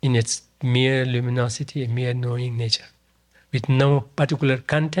in its mere luminosity and mere knowing nature, with no particular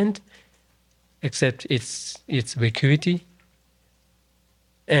content except its vacuity,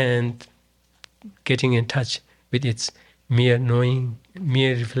 and getting in touch with its mere knowing,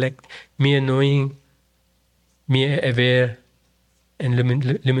 mere knowing, mere aware and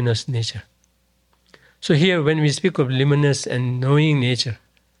luminous nature. So here, when we speak of luminous and knowing nature,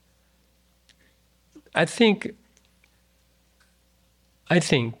 I think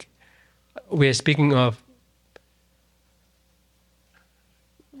we are speaking of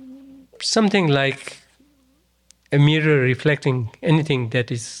something like a mirror reflecting anything that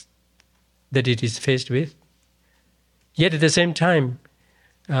it is faced with, yet at the same time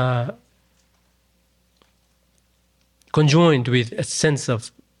conjoined with a sense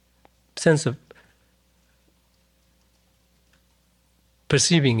of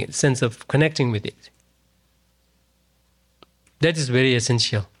perceiving it, sense of connecting with it. That is very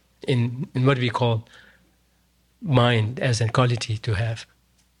essential in what we call mind as a quality to have.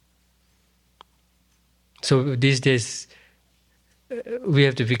 So these days, we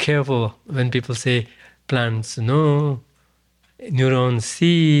have to be careful when people say plants know, neurons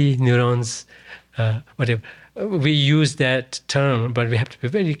see, neurons whatever. We use that term, but we have to be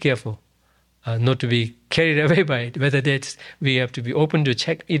very careful not to be carried away by it. Whether that's, we have to be open to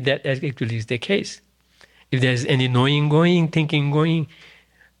check if that actually is the case. If there's any knowing going, thinking going,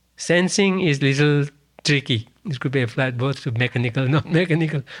 sensing is little tricky. It could be applied both to mechanical, not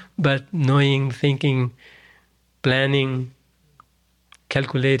mechanical, but knowing, thinking, planning,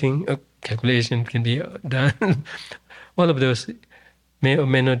 calculation can be done. All of those may or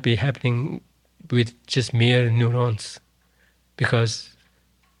may not be happening with just mere neurons, because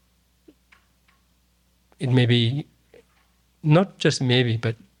it may be, not just maybe,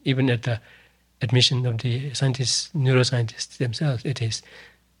 but even at the admission of the scientists, neuroscientists themselves, it is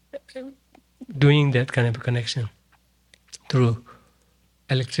doing that kind of a connection through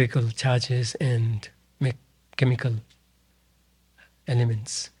electrical charges and chemical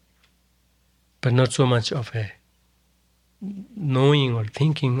elements, but not so much of a knowing or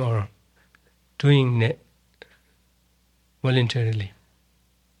thinking or doing it voluntarily.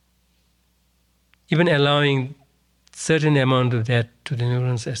 Even allowing certain amount of that to the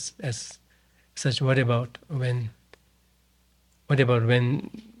neurons as such. What about when What about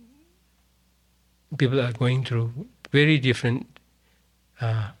when people are going through very different,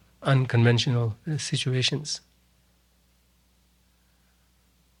 unconventional situations?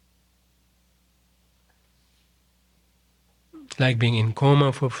 Like being in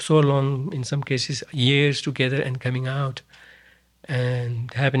coma for so long, in some cases years together, and coming out,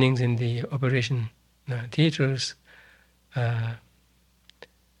 and happenings in the operation theaters, and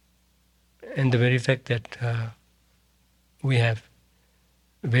the very fact that we have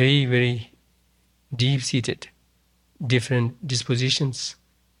very, very deep-seated different dispositions,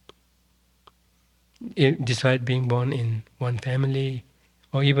 despite being born in one family,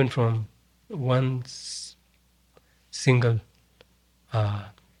 or even from one single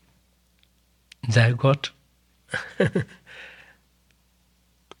zygote.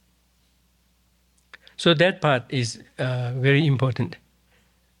 So that part is very important.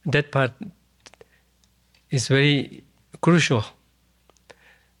 That part is very crucial.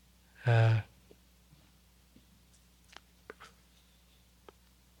 The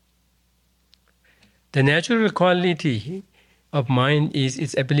natural quality of mind is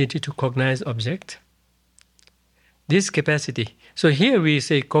its ability to cognize object. This capacity. So here we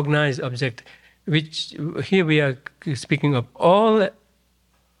say cognize object, which here we are speaking of all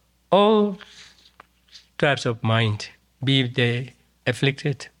types of mind, be they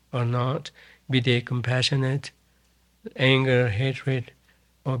afflicted or not, be they compassionate, anger, hatred,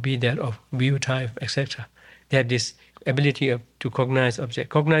 or be that of view type, etc. They have this ability to cognize object.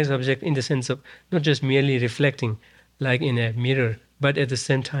 Cognize object in the sense of not just merely reflecting like in a mirror, but at the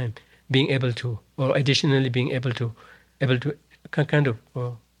same time being able to, or additionally being able to kind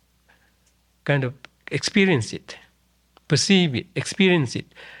of experience it, perceive it, experience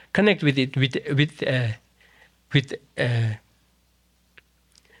it, connect with it with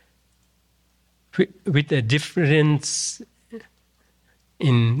a difference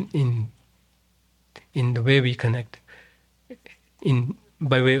in the way we connect,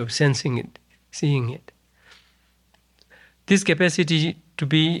 by way of sensing it, seeing it. This capacity to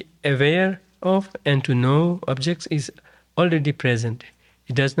be aware of and to know objects is already present.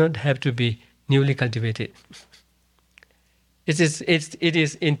 It does not have to be newly cultivated. It is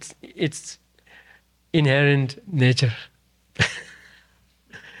its inherent nature.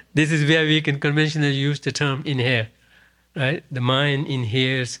 This is where we can conventionally use the term inhere, right? The mind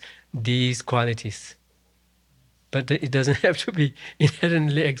inheres these qualities, but it doesn't have to be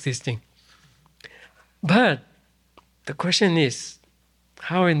inherently existing. But the question is,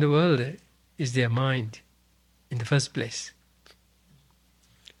 how in the world is their mind in the first place?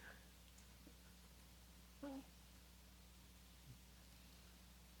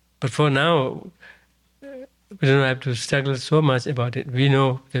 But for now, we don't have to struggle so much about it. We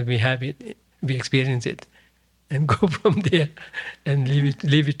know that we have it, we experience it, and go from there and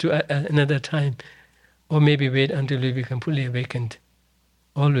leave it to another time. Or maybe wait until we become fully awakened.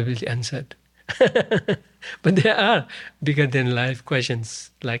 All will be answered. But there are bigger than life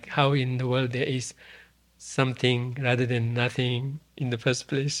questions, like how in the world there is something rather than nothing in the first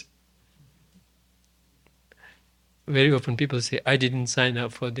place. Very often people say, I didn't sign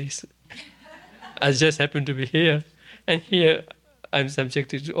up for this. I just happen to be here, and here I'm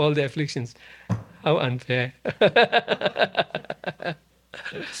subjected to all the afflictions. How unfair.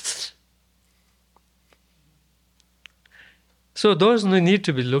 So those need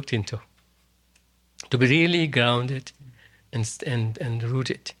to be looked into, to be really grounded and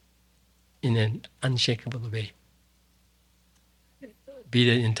rooted in an unshakable way. Be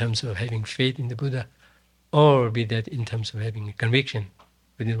that in terms of having faith in the Buddha, or be that in terms of having a conviction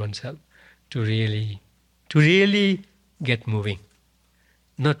within oneself to really get moving.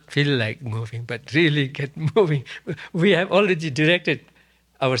 Not feel like moving, but really get moving. We have already directed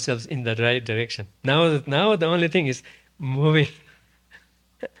ourselves in the right direction. Now the only thing is moving.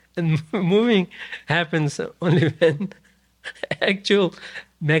 And moving happens only when actual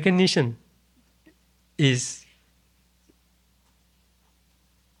mechanism is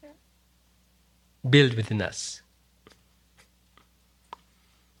built within us.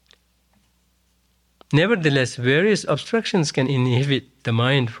 Nevertheless, various obstructions can inhibit the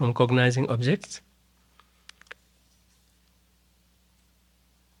mind from cognizing objects.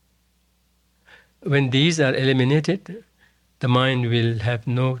 When these are eliminated, the mind will have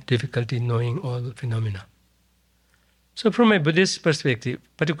no difficulty knowing all phenomena. So from a Buddhist perspective,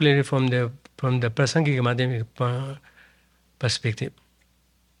 particularly from the Prasangika Madhyamika perspective,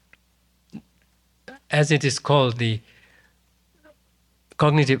 as it is called, the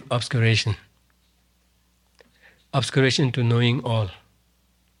cognitive obscuration to knowing all.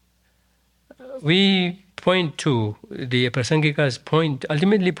 We point to, the Prasangikas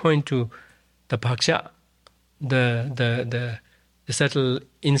ultimately point to the bhaksha, the subtle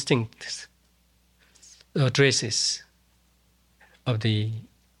instincts or traces of the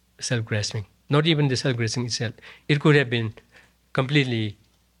self-grasping. Not even the self-grasping itself. It could have been completely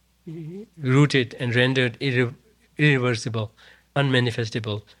rooted and rendered irreversible,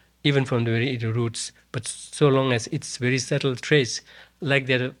 unmanifestable, even from the very roots. But so long as its very subtle trace, like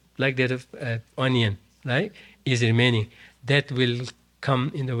that of onion, right, is remaining, that will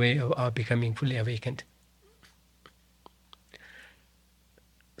come in the way of our becoming fully awakened.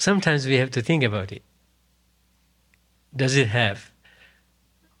 Sometimes we have to think about it. Does it have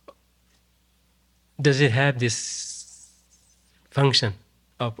this function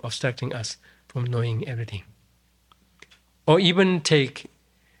of obstructing us from knowing everything? Or even take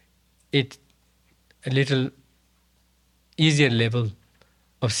it a little easier level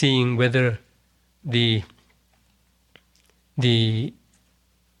of seeing whether the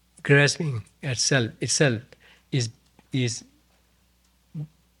grasping itself is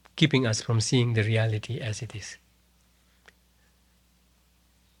keeping us from seeing the reality as it is.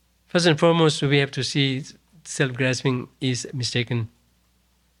 First and foremost, we have to see self-grasping is mistaken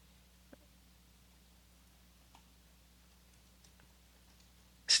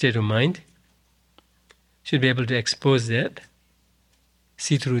state of mind. Should be able to expose that,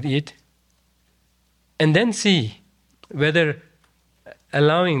 see through it, and then see whether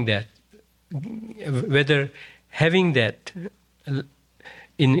allowing that, whether having that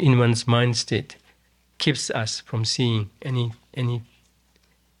in one's mind state keeps us from seeing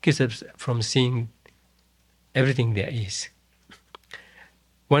keeps us from seeing everything there is.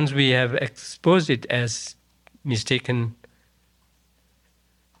 Once we have exposed it as mistaken,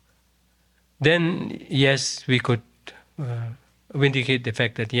 then yes, we could vindicate the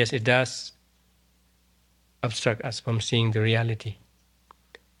fact that yes, it does obstruct us from seeing the reality.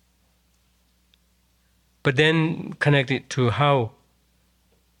 But then connect it to how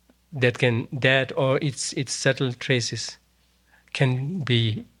that or its subtle traces can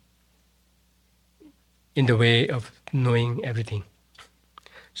be in the way of knowing everything.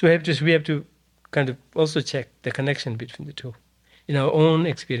 So we have to kind of also check the connection between the two in our own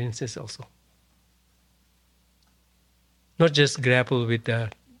experiences also. Not just grapple with the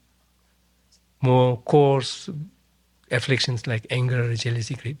more coarse afflictions like anger,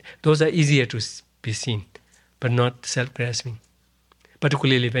 jealousy, greed. Those are easier to be seen, but not self-grasping.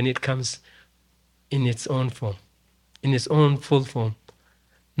 Particularly when it comes in its own form, in its own full form,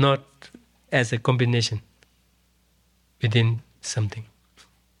 not as a combination within something.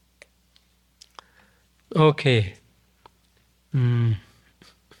 Okay. I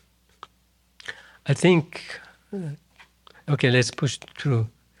think, okay, let's push through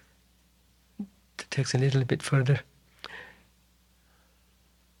the text a little bit further.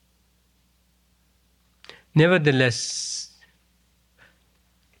 Nevertheless,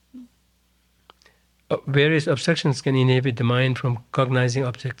 various obstructions can inhibit the mind from cognizing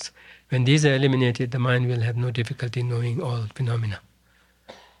objects. When these are eliminated, the mind will have no difficulty knowing all phenomena.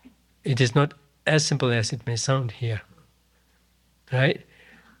 It is not as simple as it may sound here, right?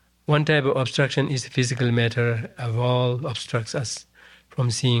 One type of obstruction is physical matter. A wall obstructs us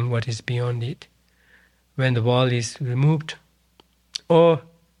from seeing what is beyond it. When the wall is removed, or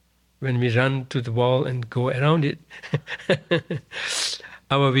when we run to the wall and go around it,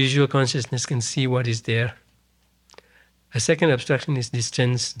 our visual consciousness can see what is there. A second obstruction is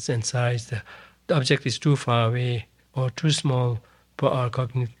distance and size. The object is too far away or too small for our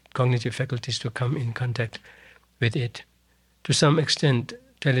cognitive faculties to come in contact with it. To some extent,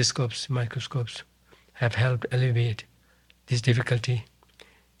 telescopes, microscopes have helped alleviate this difficulty.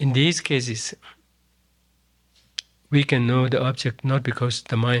 In these cases, we can know the object not because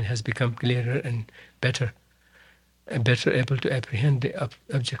the mind has become clearer and better able to apprehend the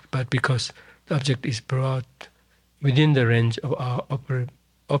object, but because the object is brought within the range of our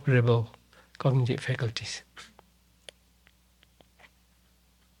operable cognitive faculties.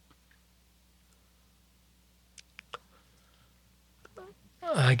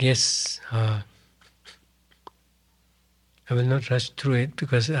 I guess I will not rush through it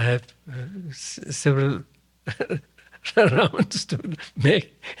because I have several rounds to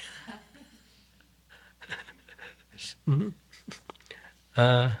make.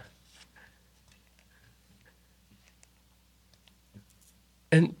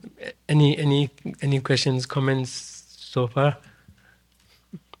 And any questions, comments so far?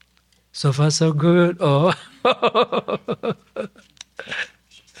 So far, so good. Oh,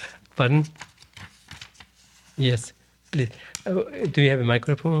 pardon? Yes, please. Do you have a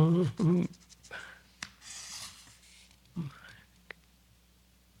microphone?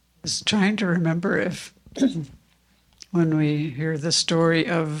 was trying to remember if when we hear the story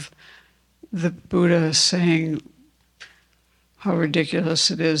of the Buddha saying how ridiculous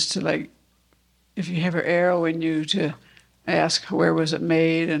it is to, like, if you have an arrow in you, to ask where was it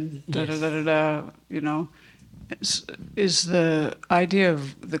made and da da da da da, you know. Is the idea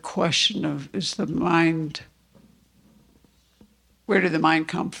of the question of, is the mind, where did the mind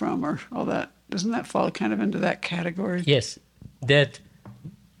come from, or all that, doesn't that fall kind of into that category? Yes, that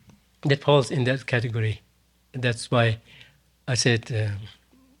falls in that category. That's why I said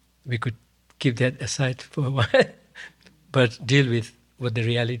we could keep that aside for a while, but deal with what the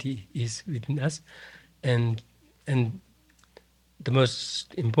reality is within us, and the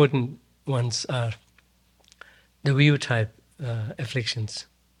most important ones are the view type afflictions,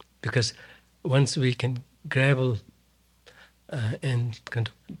 because once we can grapple and kind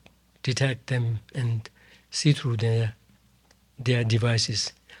of detect them and see through their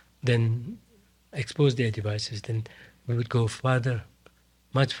devices, then expose their devices, then we would go further,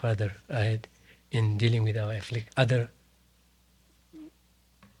 much further ahead in dealing with our other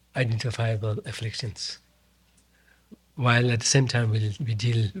identifiable afflictions, while at the same time we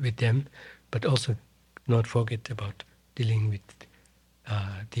deal with them, but also not forget about dealing with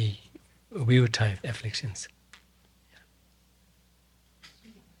the view type afflictions.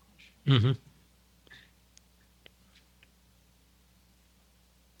 Mm-hmm.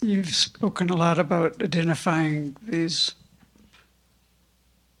 You've spoken a lot about identifying these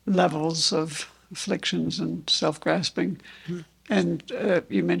levels of afflictions and self-grasping. Mm. And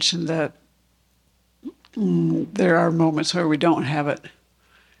you mentioned that there are moments where we don't have it.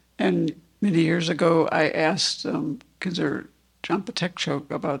 And many years ago, I asked Kinzer John Patekchok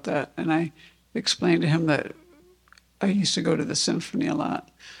about that, and I explained to him that I used to go to the symphony a lot,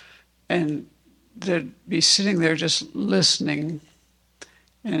 and they'd be sitting there just listening,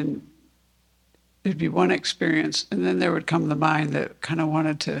 and it'd be one experience, and then there would come the mind that kind of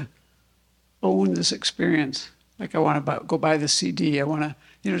wanted to own this experience. Like, I want to go buy the CD. I want to,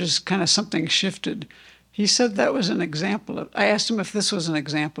 just kind of something shifted. He said that was an example of, I asked him if this was an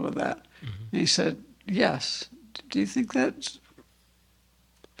example of that. Mm-hmm. And he said, yes. Do you think that's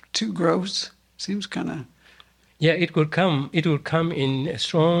too gross? Seems kind of... Yeah, it would come in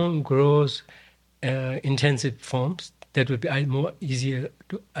strong, gross, intensive forms that would be more easier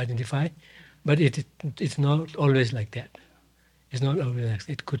to identify, but it's not always like that. It's not always like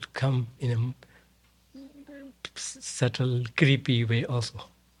that. It could come in a subtle, creepy way also.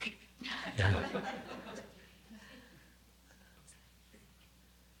 Yeah.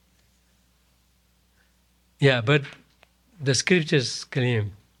 Yeah, but the scriptures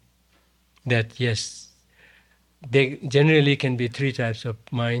claim that yes, there generally can be three types of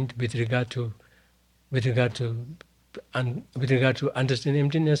mind with regard to understanding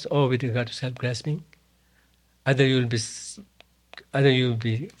emptiness, or with regard to self-grasping. Either you'll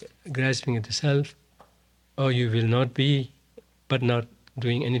be grasping at the self, or you will not be, but not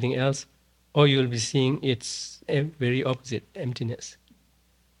doing anything else, or you'll be seeing its very opposite, emptiness.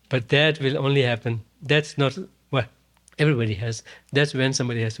 But that will only happen. That's not what everybody has. That's when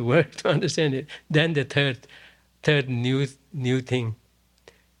somebody has to work to understand it. Then the third new thing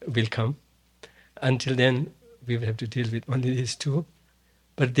will come. Until then, we will have to deal with only these two.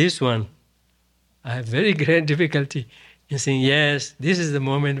 But this one, I have very great difficulty in saying, yes, this is the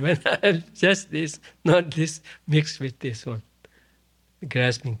moment when I have just this, not this mixed with this one.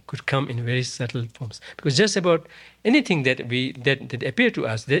 Grasping could come in very subtle forms. Because just about anything that appear to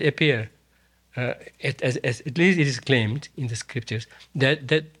us, they appear, as at least it is claimed in the scriptures,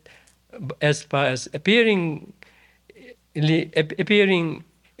 that as far as appearing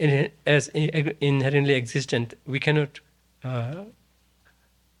as inherently existent, we cannot help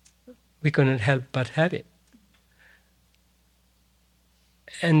but have it,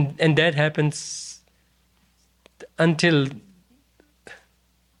 and that happens until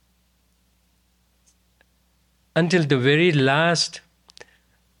the very last.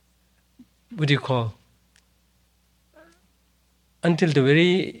 What do you call? Until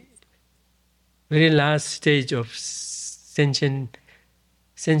the very last stage of sentient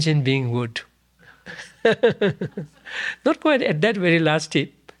beinghood. Not quite at that very last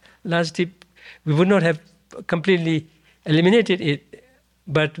tip. We would not have completely eliminated it,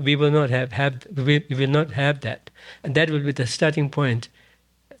 but we will not we will not have that, and that will be the starting point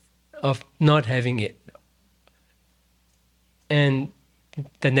of not having it. And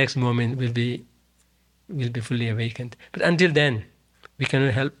the next moment will be fully awakened. But until then, we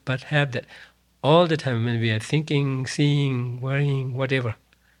cannot help but have that all the time when we are thinking, seeing, worrying, whatever.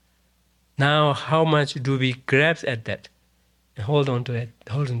 Now, how much do we grasp at that? and hold on to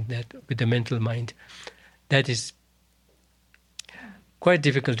that with the mental mind. That is quite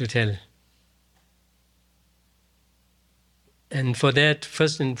difficult to tell. And for that,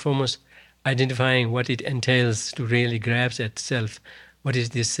 first and foremost, identifying what it entails to really grasp at self. What is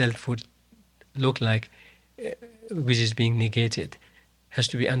this self would look like, which is being negated, has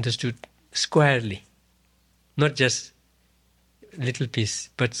to be understood squarely, not just little piece,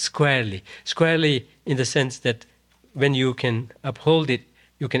 but squarely. Squarely in the sense that when you can uphold it,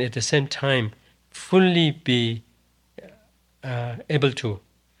 you can at the same time fully be able to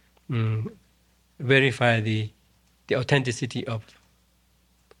verify the authenticity of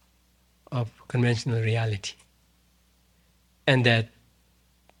conventional reality, and that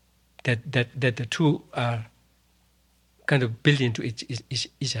the two are kind of built into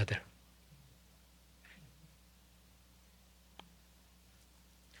each other.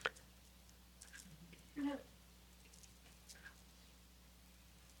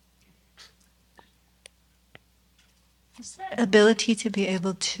 Is that ability to be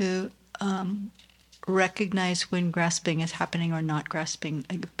able to recognize when grasping is happening or not grasping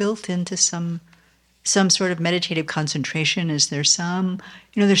built into some sort of meditative concentration? Is there some,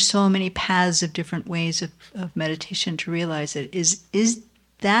 there's so many paths of different ways of meditation to realize it. Is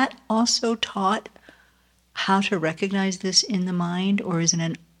that also taught how to recognize this in the mind, or is it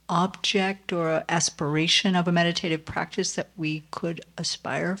an object or an aspiration of a meditative practice that we could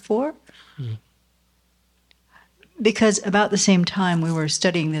aspire for? Mm. Because about the same time we were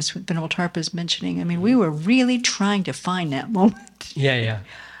studying this, Venerable Tarpa's mentioning, we were really trying to find that moment. Yeah.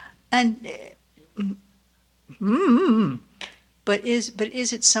 And, but is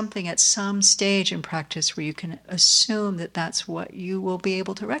it something at some stage in practice where you can assume that that's what you will be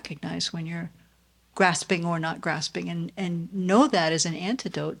able to recognize when you're grasping or not grasping, and know that as an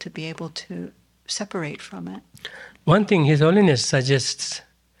antidote to be able to separate from it? One thing His Holiness suggests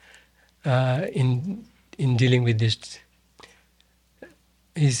in dealing with this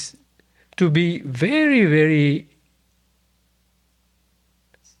is to be very, very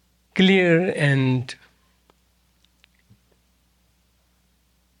clear and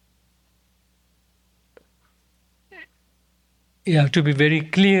to be very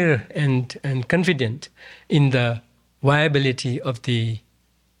clear and confident in the viability of the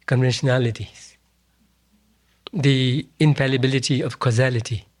conventionalities, the infallibility of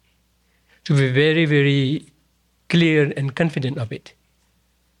causality. To be very, very clear and confident of it.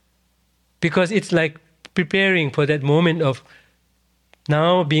 Because it's like preparing for that moment of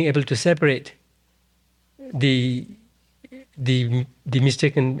now being able to separate the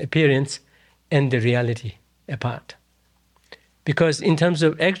mistaken appearance and the reality apart. Because in terms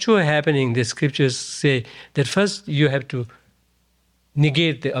of actual happening, the scriptures say that first you have to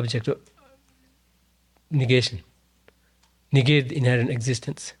negate the object of negation, negate the inherent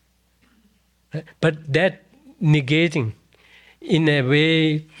existence. But that negating in a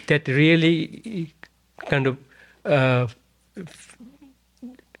way that really kind of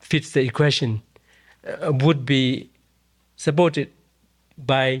fits the equation would be supported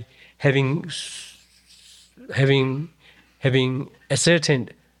by having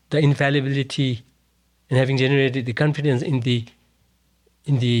ascertained the infallibility and having generated the confidence in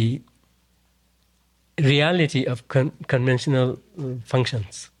the reality of conventional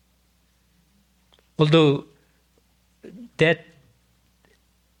functions. Although that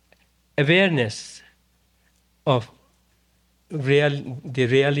awareness of the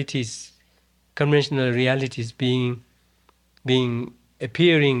realities, conventional realities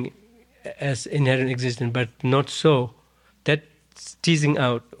appearing as inherent existence, but not so, that teasing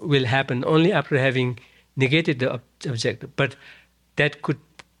out will happen only after having negated the object. But that could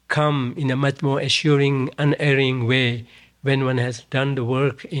come in a much more assuring, unerring way when one has done the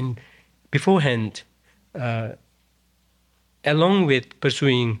work in beforehand, along with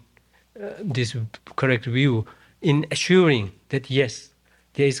pursuing this correct view, in assuring that yes,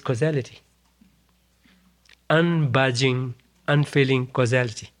 there is causality, unbudging, unfailing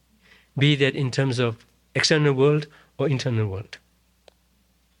causality, be that in terms of external world or internal world.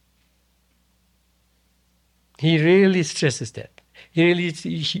 He really stresses that. He really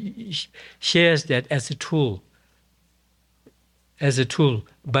shares that as a tool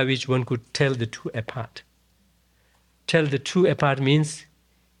by which one could tell the two apart. Tell the two apart means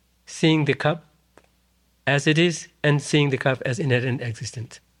seeing the cup as it is and seeing the cup as inherent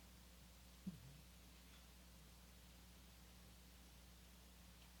existence.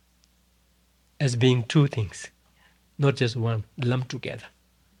 As being two things, not just one, lumped together.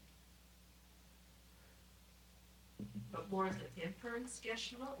 But more as an inference,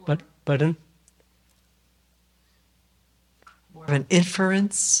 Yeshua? But, pardon? more of an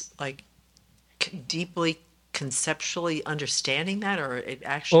inference, like deeply conceptually understanding that, or it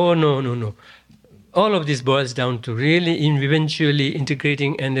actually? Oh, no. All of this boils down to really eventually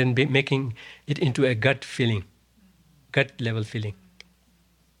integrating and then making it into a gut feeling, gut level feeling.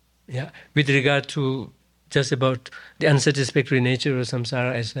 Yeah, with regard to just about the unsatisfactory nature of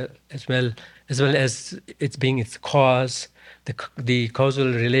samsara as well as its being its cause, the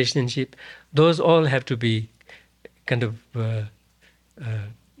causal relationship, those all have to be kind of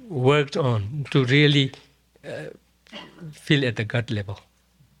worked on to really feel at the gut level.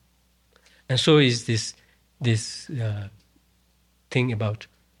 And so is this thing about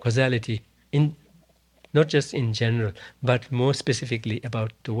causality, in not just in general, but more specifically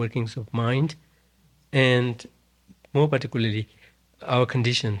about the workings of mind, and more particularly our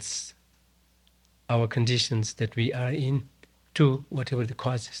conditions that we are in, to whatever the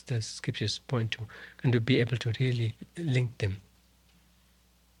causes the scriptures point to, and to be able to really link them.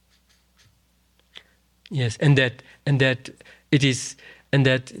 Yes, and that it is, and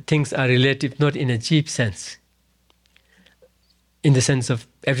that things are relative not in a cheap sense, in the sense of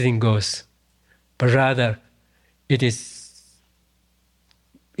everything goes, but rather it is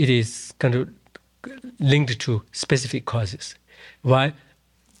kind of linked to specific causes. Why?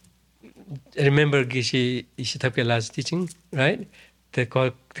 Remember Geshe Ishitapkala's teaching, right? The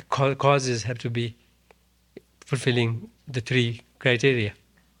causes have to be fulfilling the 3 criteria,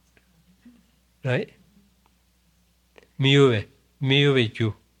 right? Miyuwe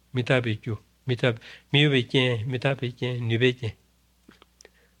kyu, mitabe kyu, miyuwe kyen, mitabe kyen, nyube kyen.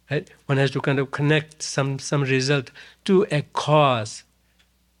 Right? One has to kind of connect some result to a cause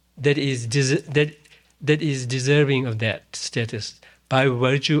that is deserving of that status by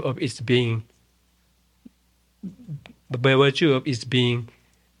virtue of its being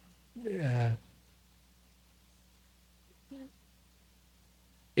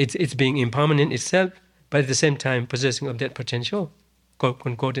it's being impermanent itself, but at the same time possessing of that potential,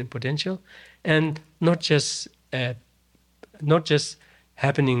 concordant potential, and not just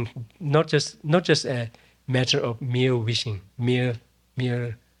happening, not just a matter of mere wishing, mere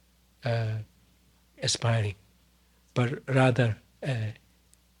aspiring, but rather a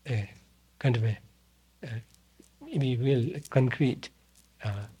kind of a if you will, a concrete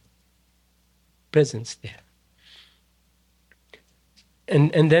presence there.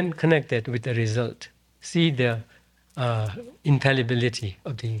 And then connect that with the result. See the infallibility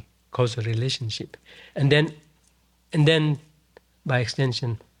of the causal relationship, and then by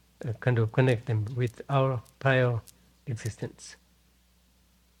extension, kind of connect them with our prior existence.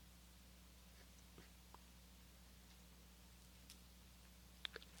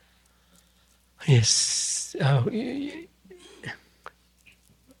 Yes.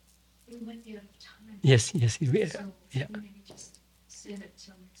 Yes. Yeah. Maybe just sit it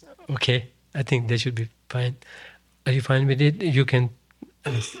till next time. Okay. I think that should be fine. Are you fine with it? You can.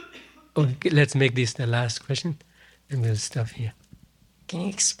 Okay, let's make this the last question, and we'll stop here. Can you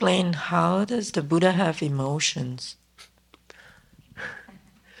explain how does the Buddha have emotions?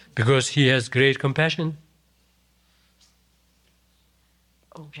 Because he has great compassion.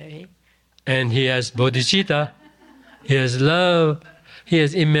 Okay. And he has bodhicitta, he has love, he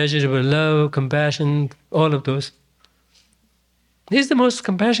has immeasurable love, compassion, all of those. He's the most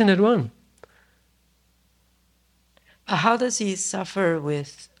compassionate one. How does he suffer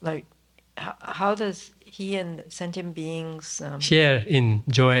with, like, how does he and sentient beings share in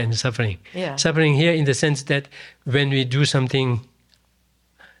joy and suffering? Yeah. Suffering here in the sense that when we do something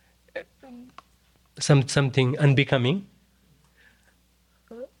unbecoming,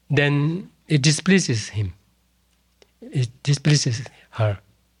 then it displeases him. It displeases her.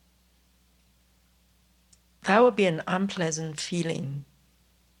 That would be an unpleasant feeling,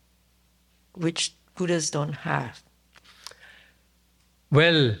 which Buddhas don't have.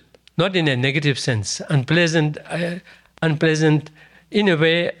 Well, not in a negative sense. Unpleasant in a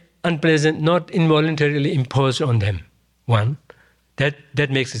way, unpleasant, not involuntarily imposed on them. One, that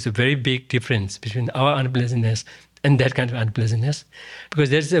makes it a very big difference between our unpleasantness and that kind of unpleasantness,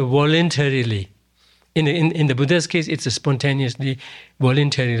 because there's a voluntarily, in the Buddha's case, it's a spontaneously,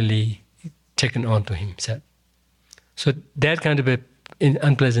 voluntarily taken on to himself. So that kind of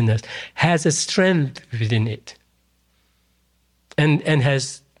unpleasantness has a strength within it, and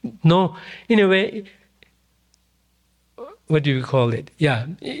has no, in a way, what do you call it? Yeah,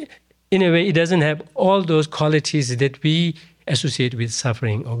 in a way, it doesn't have all those qualities that we associate with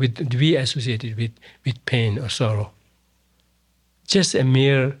suffering, or we associate it with pain or sorrow. Just a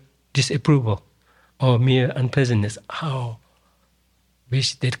mere disapproval or mere unpleasantness. How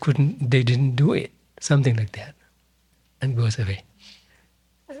wish they didn't do it. Something like that. and goes away.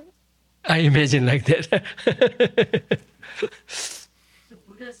 I imagine like that. The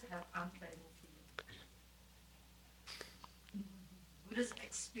Buddhas have unpleasant feeling. Buddhas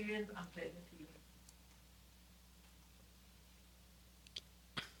experience unpleasant feeling.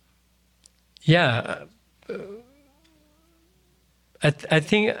 Yeah, I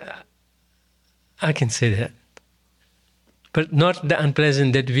think I can say that, but not the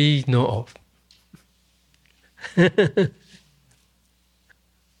unpleasant that we know of.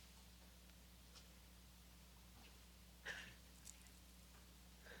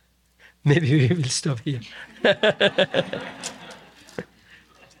 Maybe we will stop here.